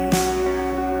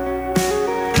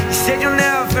 You said you'll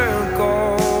never go.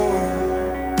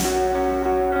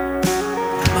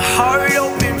 My heart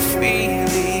opened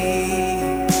freely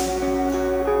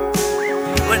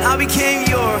when I became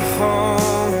your home.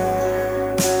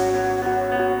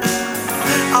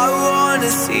 I wanna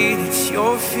sit at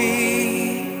your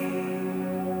feet,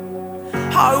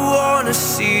 I wanna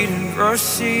sit in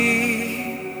mercy.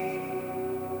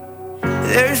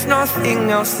 There's nothing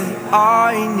else that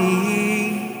I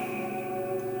need.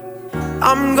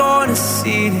 I'm gonna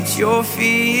sit at your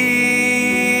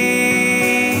feet.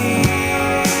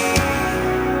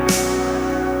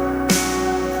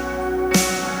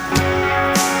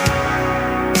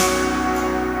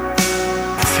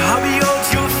 So I'll behold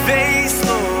your face,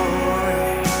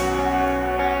 Lord,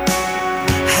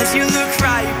 as you look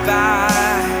right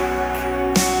back.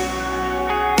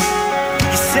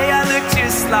 You say I look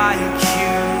just like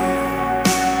you.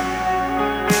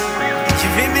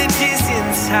 Your image is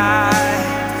inside.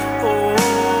 Oh,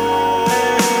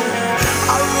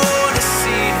 I wanna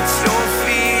sit at your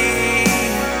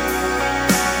feet.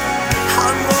 I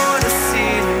wanna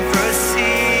sit and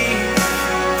receive.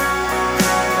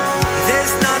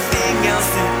 There's nothing else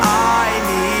that I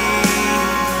need.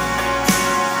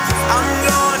 I'm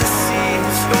gonna sit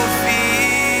at your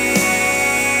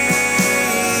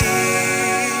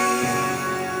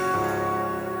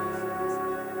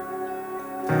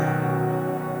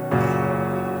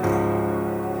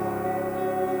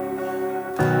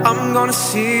I'm gonna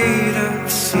sit and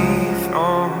receive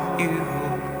from you.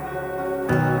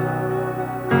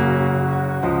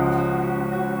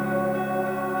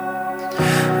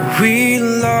 We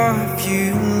love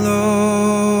you,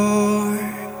 Lord.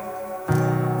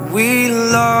 We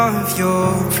love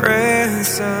your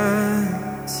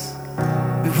presence.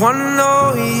 We wanna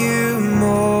know you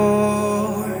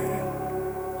more.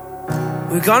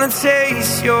 We're gonna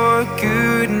taste your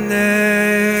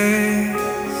goodness.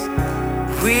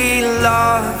 We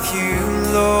love you,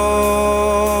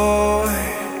 Lord.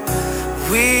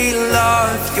 We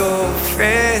love your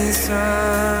presence.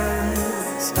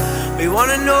 We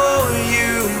wanna know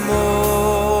you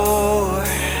more.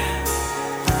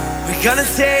 We're gonna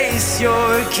taste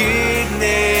your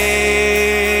goodness.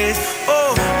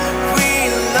 Oh, we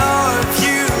love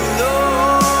you,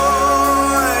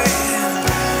 Lord.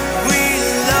 We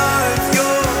love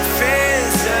your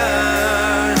presence.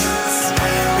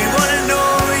 We wanna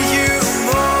know you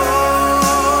more.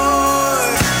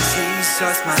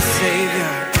 Jesus, my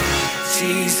Savior.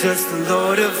 Jesus, the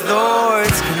Lord of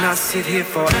Lords. Can I sit here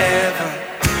forever?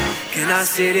 Can I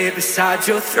sit here beside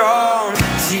your throne?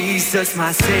 Jesus,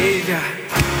 my Savior.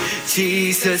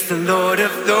 Jesus, the Lord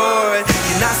of Lords.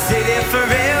 Can I sit here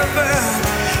forever?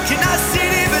 Can I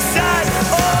sit here beside?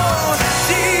 Oh,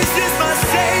 Jesus, my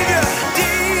Savior.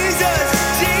 Jesus,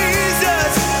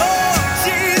 Jesus. Oh,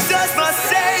 Jesus, my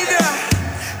Savior.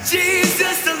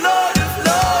 Jesus, the Lord of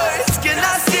Lords. Can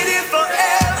I sit here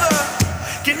forever?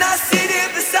 Can I sit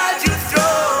here beside your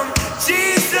throne?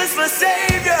 Jesus, my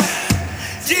Savior.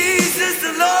 Jesus,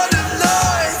 the Lord of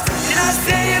Lords. Can I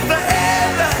stay here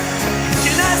forever?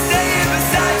 Can I stay here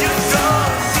beside your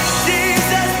throne?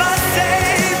 Jesus, my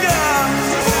Savior.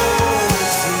 Oh,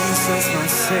 Jesus, my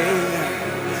Savior.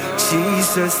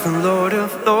 Jesus, the Lord of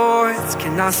Lords.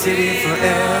 Can I sit here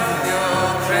forever?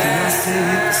 Can I sit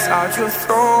here beside your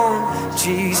throne?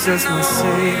 Jesus, my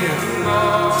Savior.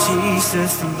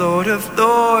 Jesus, the Lord of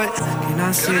Lords. Can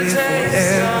I sit here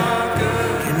forever?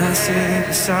 Can I sit here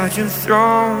beside your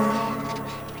throne?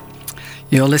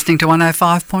 You're listening to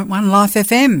 105.1 Life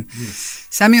FM. Yes.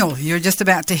 Samuel, you're just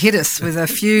about to hit us with a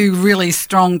few really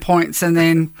strong points and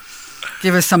then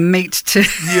give us some meat to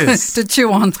to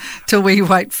chew on till we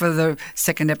wait for the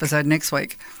second episode next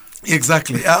week.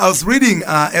 Exactly. I was reading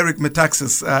Eric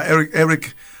Metaxas.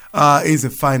 Eric is a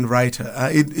fine writer.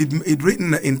 He'd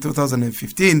written in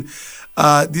 2015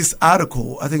 this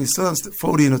article. I think it's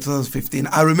 2014 or 2015.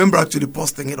 I remember actually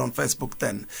posting it on Facebook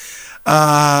then.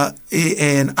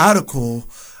 An article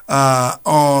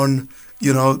on,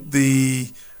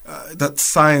 that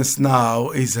science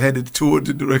now is headed toward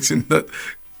the direction that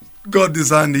God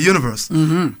designed the universe.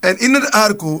 Mm-hmm. And in that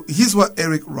article, here's what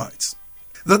Eric writes.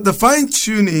 That the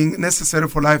fine-tuning necessary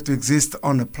for life to exist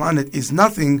on a planet is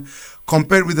nothing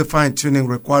compared with the fine-tuning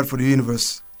required for the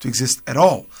universe to exist at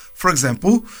all. For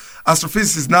example,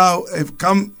 astrophysicists now have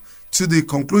come to the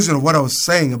conclusion of what I was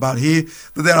saying about here,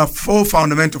 that there are 4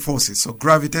 fundamental forces. So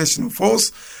gravitational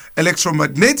force,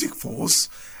 electromagnetic force,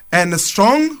 and a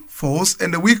strong force,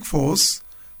 and a weak force,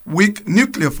 weak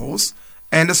nuclear force,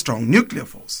 and a strong nuclear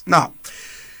force. Now,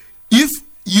 if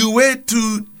you were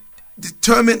to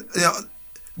determine,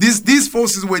 these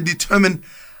forces were determined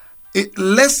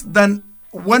less than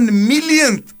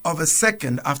 1/1,000,000th of a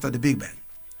second after the Big Bang.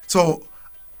 So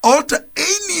alter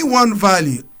any one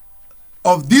value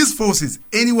of these forces,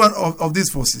 any one of these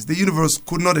forces, the universe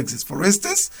could not exist. For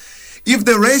instance, if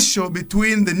the ratio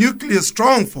between the nuclear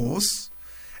strong force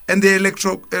and the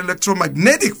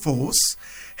electromagnetic force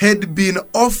had been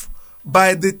off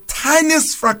by the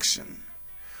tiniest fraction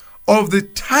of the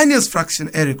tiniest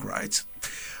fraction, Eric writes,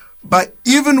 by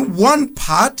even 1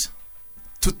 part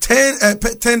to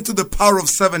 10 to the power of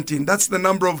 17. That's the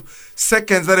number of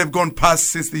seconds that have gone past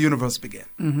since the universe began.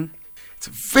 Mm-hmm. It's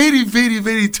a very, very,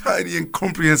 very tiny and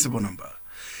comprehensible number.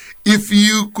 If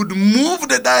you could move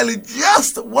the dial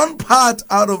just 1 part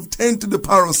out of 10 to the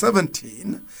power of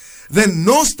 17, then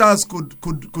no stars could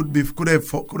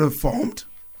have formed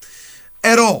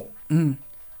at all. Mm.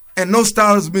 And no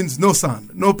stars means no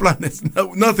sun, no planets,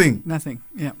 nothing. Nothing,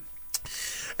 yeah.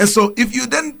 And so if you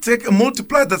then take and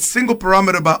multiply that single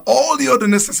parameter by all the other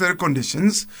necessary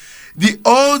conditions, the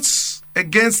odds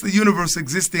against the universe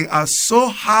existing are so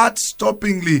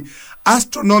heart-stoppingly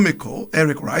astronomical,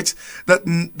 Eric writes, that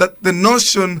the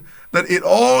notion that it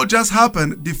all just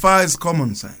happened defies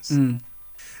common sense. Mm.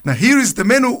 Now here is the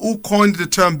man who coined the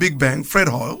term Big Bang, Fred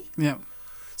Hoyle. Yeah.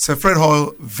 So Fred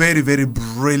Hoyle, very, very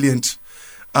brilliant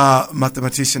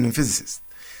mathematician and physicist.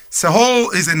 So Hoyle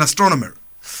is an astronomer.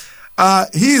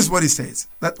 Here's what he says,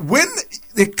 that when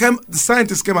the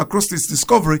scientists came across this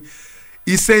discovery,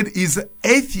 he said his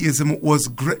atheism was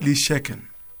greatly shaken.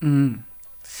 Mm.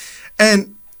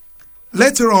 And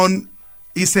later on,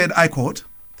 he said, I quote,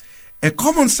 a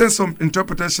common sense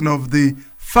interpretation of the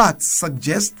facts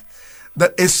suggests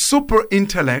that a super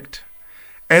intellect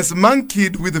has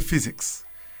monkeyed with the physics,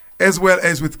 as well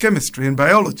as with chemistry and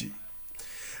biology.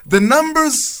 The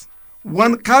numbers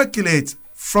one calculates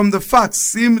from the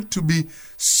facts seem to be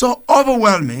so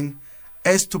overwhelming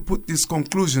as to put this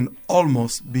conclusion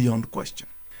almost beyond question.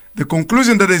 The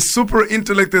conclusion that a super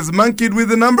intellect has monkeyed with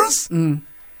the numbers,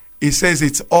 he says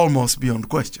it's almost beyond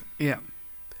question. Yeah.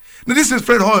 Now this is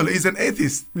Fred Hoyle, he's an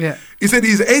atheist. Yeah. He said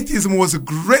his atheism was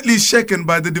greatly shaken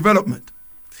by the development.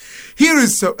 Here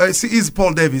is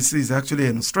Paul Davies, he's actually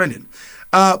an Australian.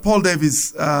 Paul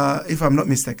Davies, if I'm not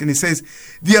mistaken, he says,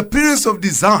 the appearance of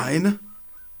design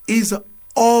is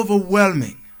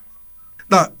overwhelming.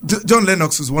 Now, John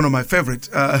Lennox is one of my favorite.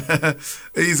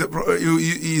 He's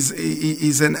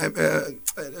an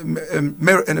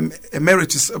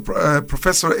emeritus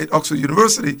professor at Oxford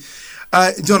University.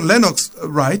 John Lennox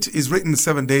is written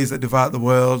 7 Days That Divide the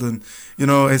World, and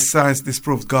as Science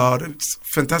Disproves God. It's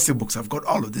fantastic books. I've got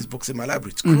all of these books in my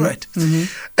library. It's great. Mm-hmm.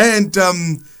 And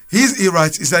he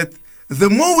writes is that the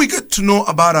more we get to know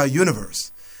about our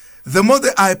universe, the more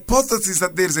the hypothesis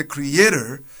that there is a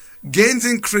creator gains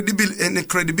in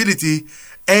credibility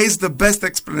as the best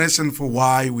explanation for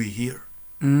why we're here.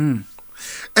 Mm.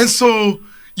 And so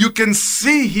you can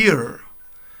see here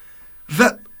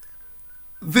that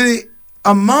the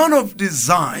amount of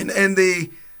design and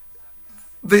the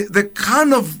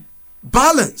kind of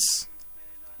balance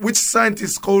which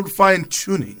scientists call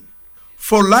fine-tuning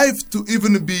for life to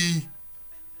even be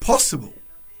possible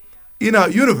in our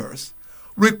universe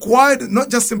required not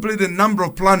just simply the number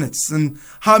of planets and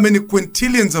how many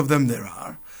quintillions of them there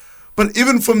are, but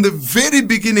even from the very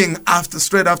beginning,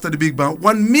 straight after the Big Bang,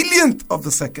 1/1,000,000th of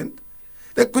the second.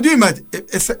 Could you imagine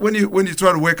when you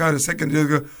try to work out a second, you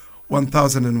go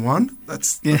 1001.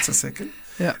 That's a second.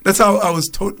 Yeah. That's how I was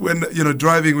taught when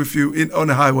driving with you on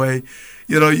a highway.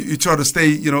 You try to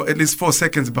stay at least 4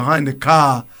 seconds behind the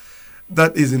car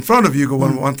that is in front of you. Go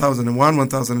 1001,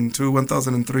 1002,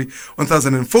 1003,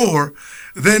 1004.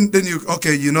 Then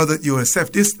you know that you're a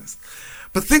safe distance.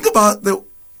 But think about the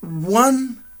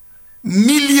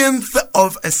 1/1,000,000th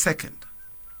of a second.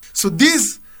 So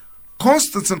these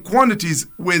constants and quantities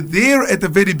were there at the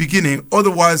very beginning.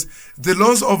 Otherwise, the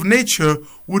laws of nature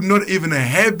would not even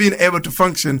have been able to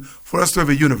function for us to have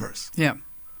a universe. Yeah.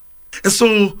 And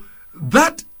so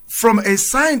that, from a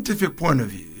scientific point of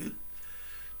view,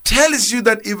 tells you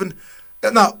that even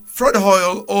now Fred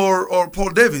Hoyle or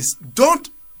Paul Davies don't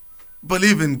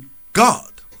believe in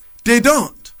God. They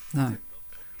don't. No.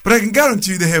 But I can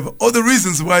guarantee you they have other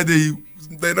reasons why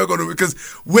they're not going to, because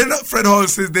when Fred Hoyle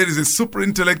says there is a super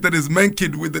intellect that is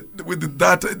monkeyed with the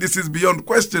data, this is beyond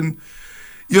question.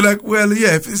 You're like, well,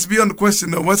 yeah, if it's beyond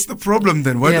question, what's the problem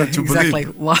then? Why don't you believe?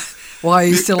 Exactly. Why are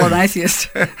you still an atheist?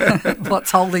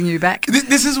 What's holding you back?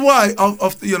 This is why,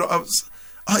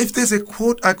 if there's a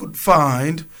quote I could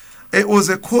find, it was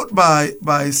a quote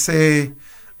by say,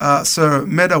 Sir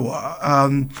Medawar.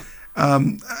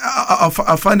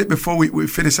 I'll find it before we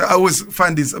finish. I always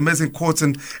find these amazing quotes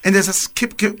and just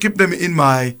keep them in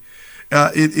my.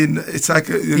 It's like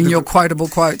in your quotable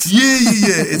quotes.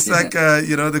 Yeah. It's like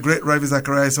the great Ravi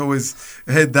Zacharias always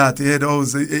had that. He had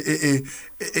always a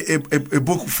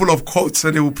book full of quotes,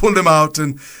 and he will pull them out,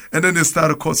 and then they start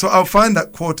a quote. So I'll find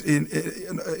that quote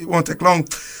it won't take long.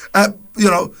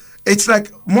 It's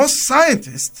like most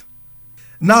scientists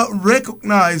now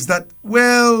recognize that.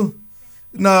 Well,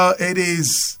 no,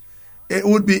 it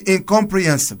would be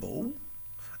incomprehensible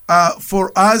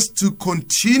for us to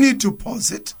continue to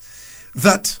posit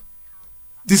that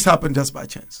this happened just by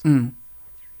chance.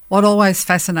 What always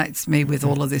fascinates me with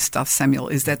all of this stuff, Samuel,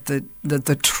 is that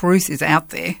the truth is out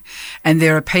there and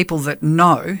there are people that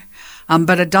know,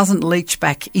 but it doesn't leach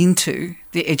back into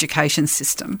the education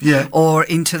system or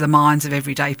into the minds of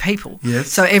everyday people. Yes.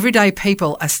 So everyday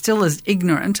people are still as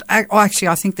ignorant. Actually,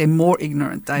 I think they're more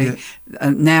ignorant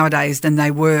nowadays than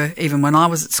they were even when I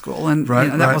was at school, and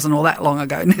that wasn't all that long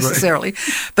ago necessarily.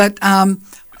 But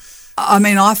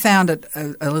I found it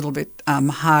a little bit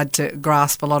hard to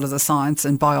grasp a lot of the science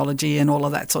and biology and all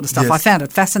of that sort of stuff. Yes. I found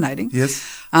it fascinating. Yes.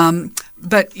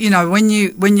 But when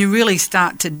you really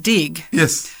start to dig,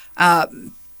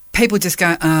 people just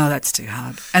go, "Oh, that's too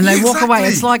hard," and they walk away.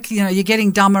 It's like you're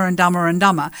getting dumber and dumber and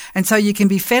dumber, and so you can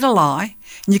be fed a lie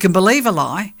and you can believe a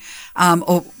lie,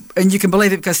 and you can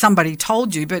believe it because somebody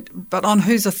told you, but on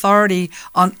whose authority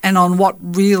on what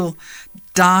real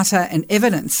data and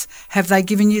evidence have they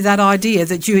given you that idea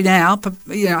that you now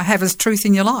have as truth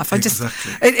in your life?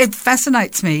 It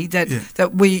fascinates me that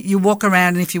you walk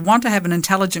around, and if you want to have an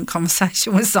intelligent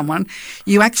conversation with someone,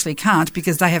 you actually can't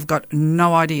because they have got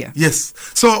no idea. Yes.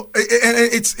 So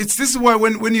it's this is why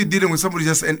when you're dealing with somebody,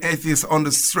 just an atheist on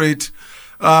the street,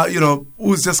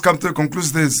 who's just come to the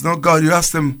conclusion there's no God, you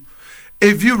ask them,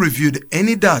 have you reviewed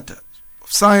any data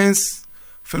of science,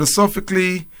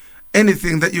 philosophically,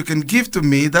 anything that you can give to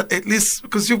me that at least,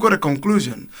 because you've got a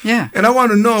conclusion. Yeah. And I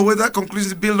want to know whether that conclusion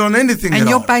is built on anything and at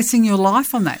you're all. basing your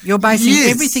life on that. You're basing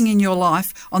everything in your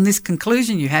life on this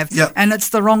conclusion you have, and it's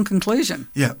the wrong conclusion.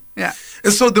 Yeah. Yeah.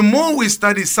 And so the more we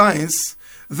study science,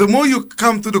 the more you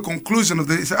come to the conclusion of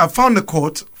this. I found a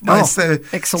quote by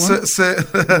excellent.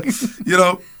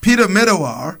 Peter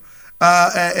Medawar,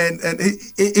 and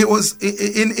it was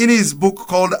in his book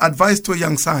called Advice to a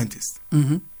Young Scientist.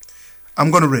 Mm-hmm.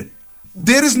 I'm going to read it.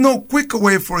 There is no quicker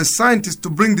way for a scientist to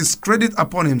bring discredit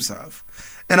upon himself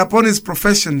and upon his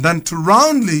profession than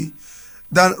roundly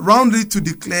to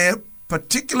declare,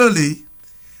 particularly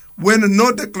when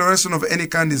no declaration of any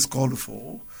kind is called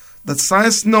for, that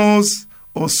science knows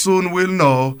or soon will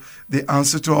know the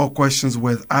answer to all questions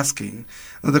worth asking,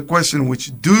 that the questions which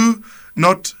do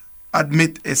not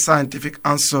admit a scientific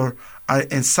answer are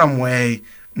in some way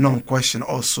non-question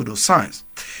or pseudoscience.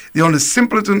 The only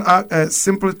simpletons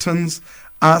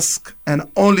ask, and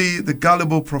only the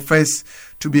gullible profess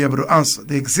to be able to answer.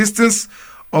 The existence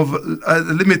of a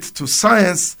limit to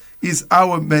science is,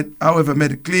 however,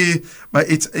 made clear by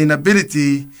its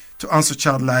inability to answer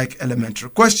childlike elementary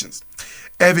questions,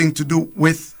 having to do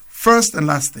with first and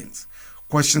last things.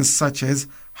 Questions such as,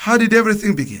 how did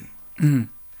everything begin?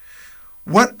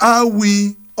 What are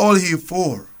we all here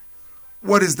for?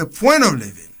 What is the point of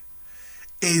living?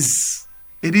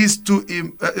 It is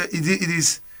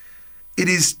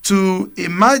to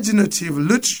imaginative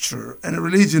literature and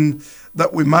religion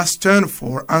that we must turn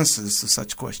for answers to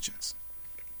such questions.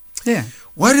 Yeah.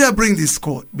 Why did I bring this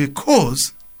quote?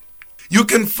 Because you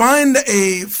can find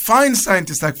a fine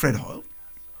scientist like Fred Hoyle,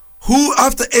 who,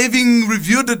 after having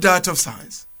reviewed the data of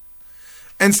science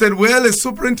and said, well, a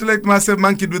super intellect must have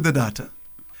monkeyed with the data,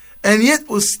 and yet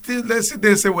was still, they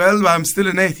say, well, I'm still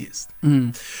an atheist.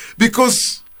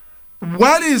 Because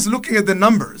while he's looking at the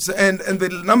numbers, and the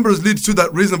numbers lead to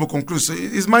that reasonable conclusion,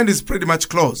 his mind is pretty much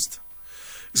closed.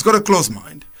 He's got a closed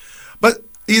mind. But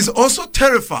he's also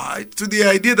terrified to the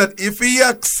idea that if he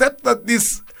accepts that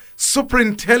this super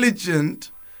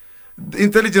intelligence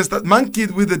that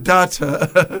monkeyed with the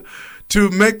data to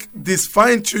make this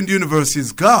fine-tuned universe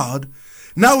his God,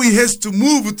 now he has to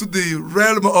move to the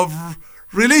realm of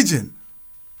religion.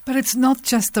 But it's not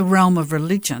just the realm of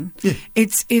religion. Yeah.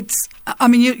 It's. I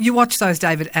mean, you watch those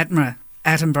David Attenborough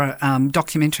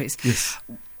documentaries. Yes.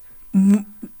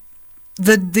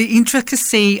 The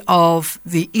intricacy of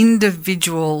the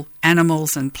individual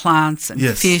animals and plants and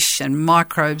fish and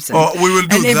microbes and, we will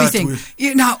do and everything.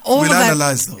 That. All we'll of that.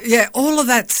 Analyze those. Yeah, all of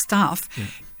that stuff. Yeah.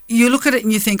 You look at it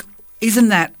and you think, Isn't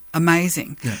that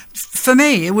amazing? Yeah. For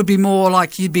me, it would be more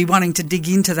like you'd be wanting to dig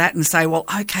into that and say, well,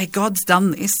 okay, God's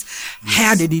done this.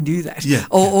 How did he do that? Yeah.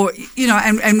 Or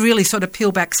and really sort of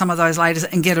peel back some of those layers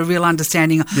and get a real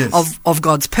understanding of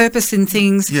God's purpose in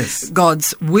things,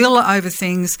 God's will over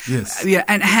things,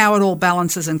 and how it all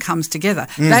balances and comes together.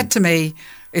 That, to me,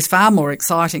 is far more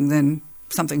exciting than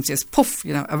something's just poof,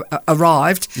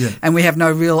 arrived, and we have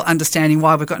no real understanding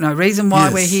why. We've got no reason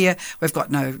why we're here. We've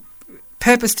got no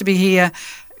purpose to be here.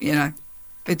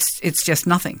 It's just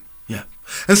nothing. Yeah.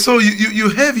 And so you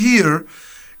have here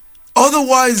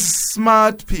otherwise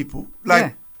smart people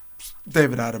like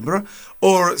David Attenborough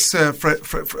or Sir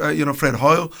Fred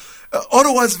Hoyle,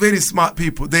 otherwise very smart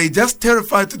people. They just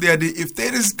terrified to the idea, if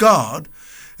there is God,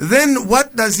 then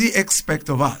what does he expect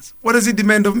of us? What does he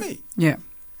demand of me? Yeah.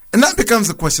 And that becomes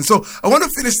the question. So I want to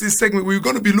finish this segment. We're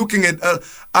going to be looking at,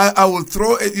 I will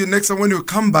throw at you next time when you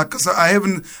come back, because I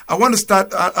want to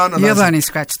start analyzing. You've only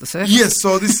scratched the surface. Yes,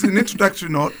 so this is an introductory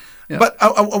note. Yeah. But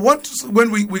I want to,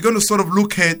 when we're going to sort of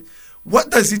look at what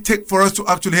does it take for us to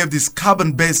actually have this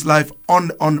carbon-based life on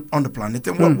the planet,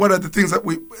 and what are the things that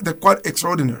they're quite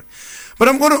extraordinary. But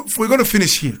we're going to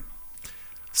finish here.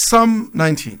 Psalm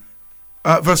 19,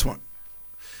 verse 1,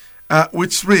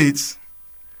 which reads,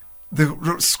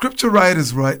 the scripture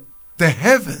writers write, the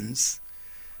heavens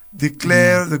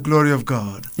declare the glory of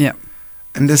God,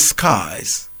 and the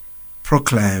skies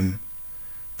proclaim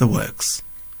the works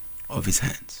of his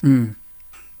hands. And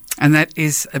that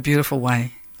is a beautiful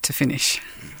way to finish.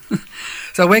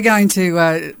 So we're going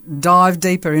to dive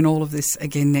deeper in all of this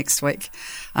again next week.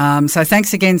 So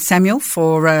thanks again, Samuel,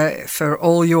 for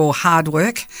all your hard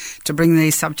work to bring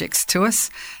these subjects to us,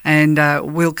 and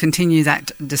we'll continue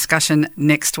that discussion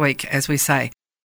next week, as we say.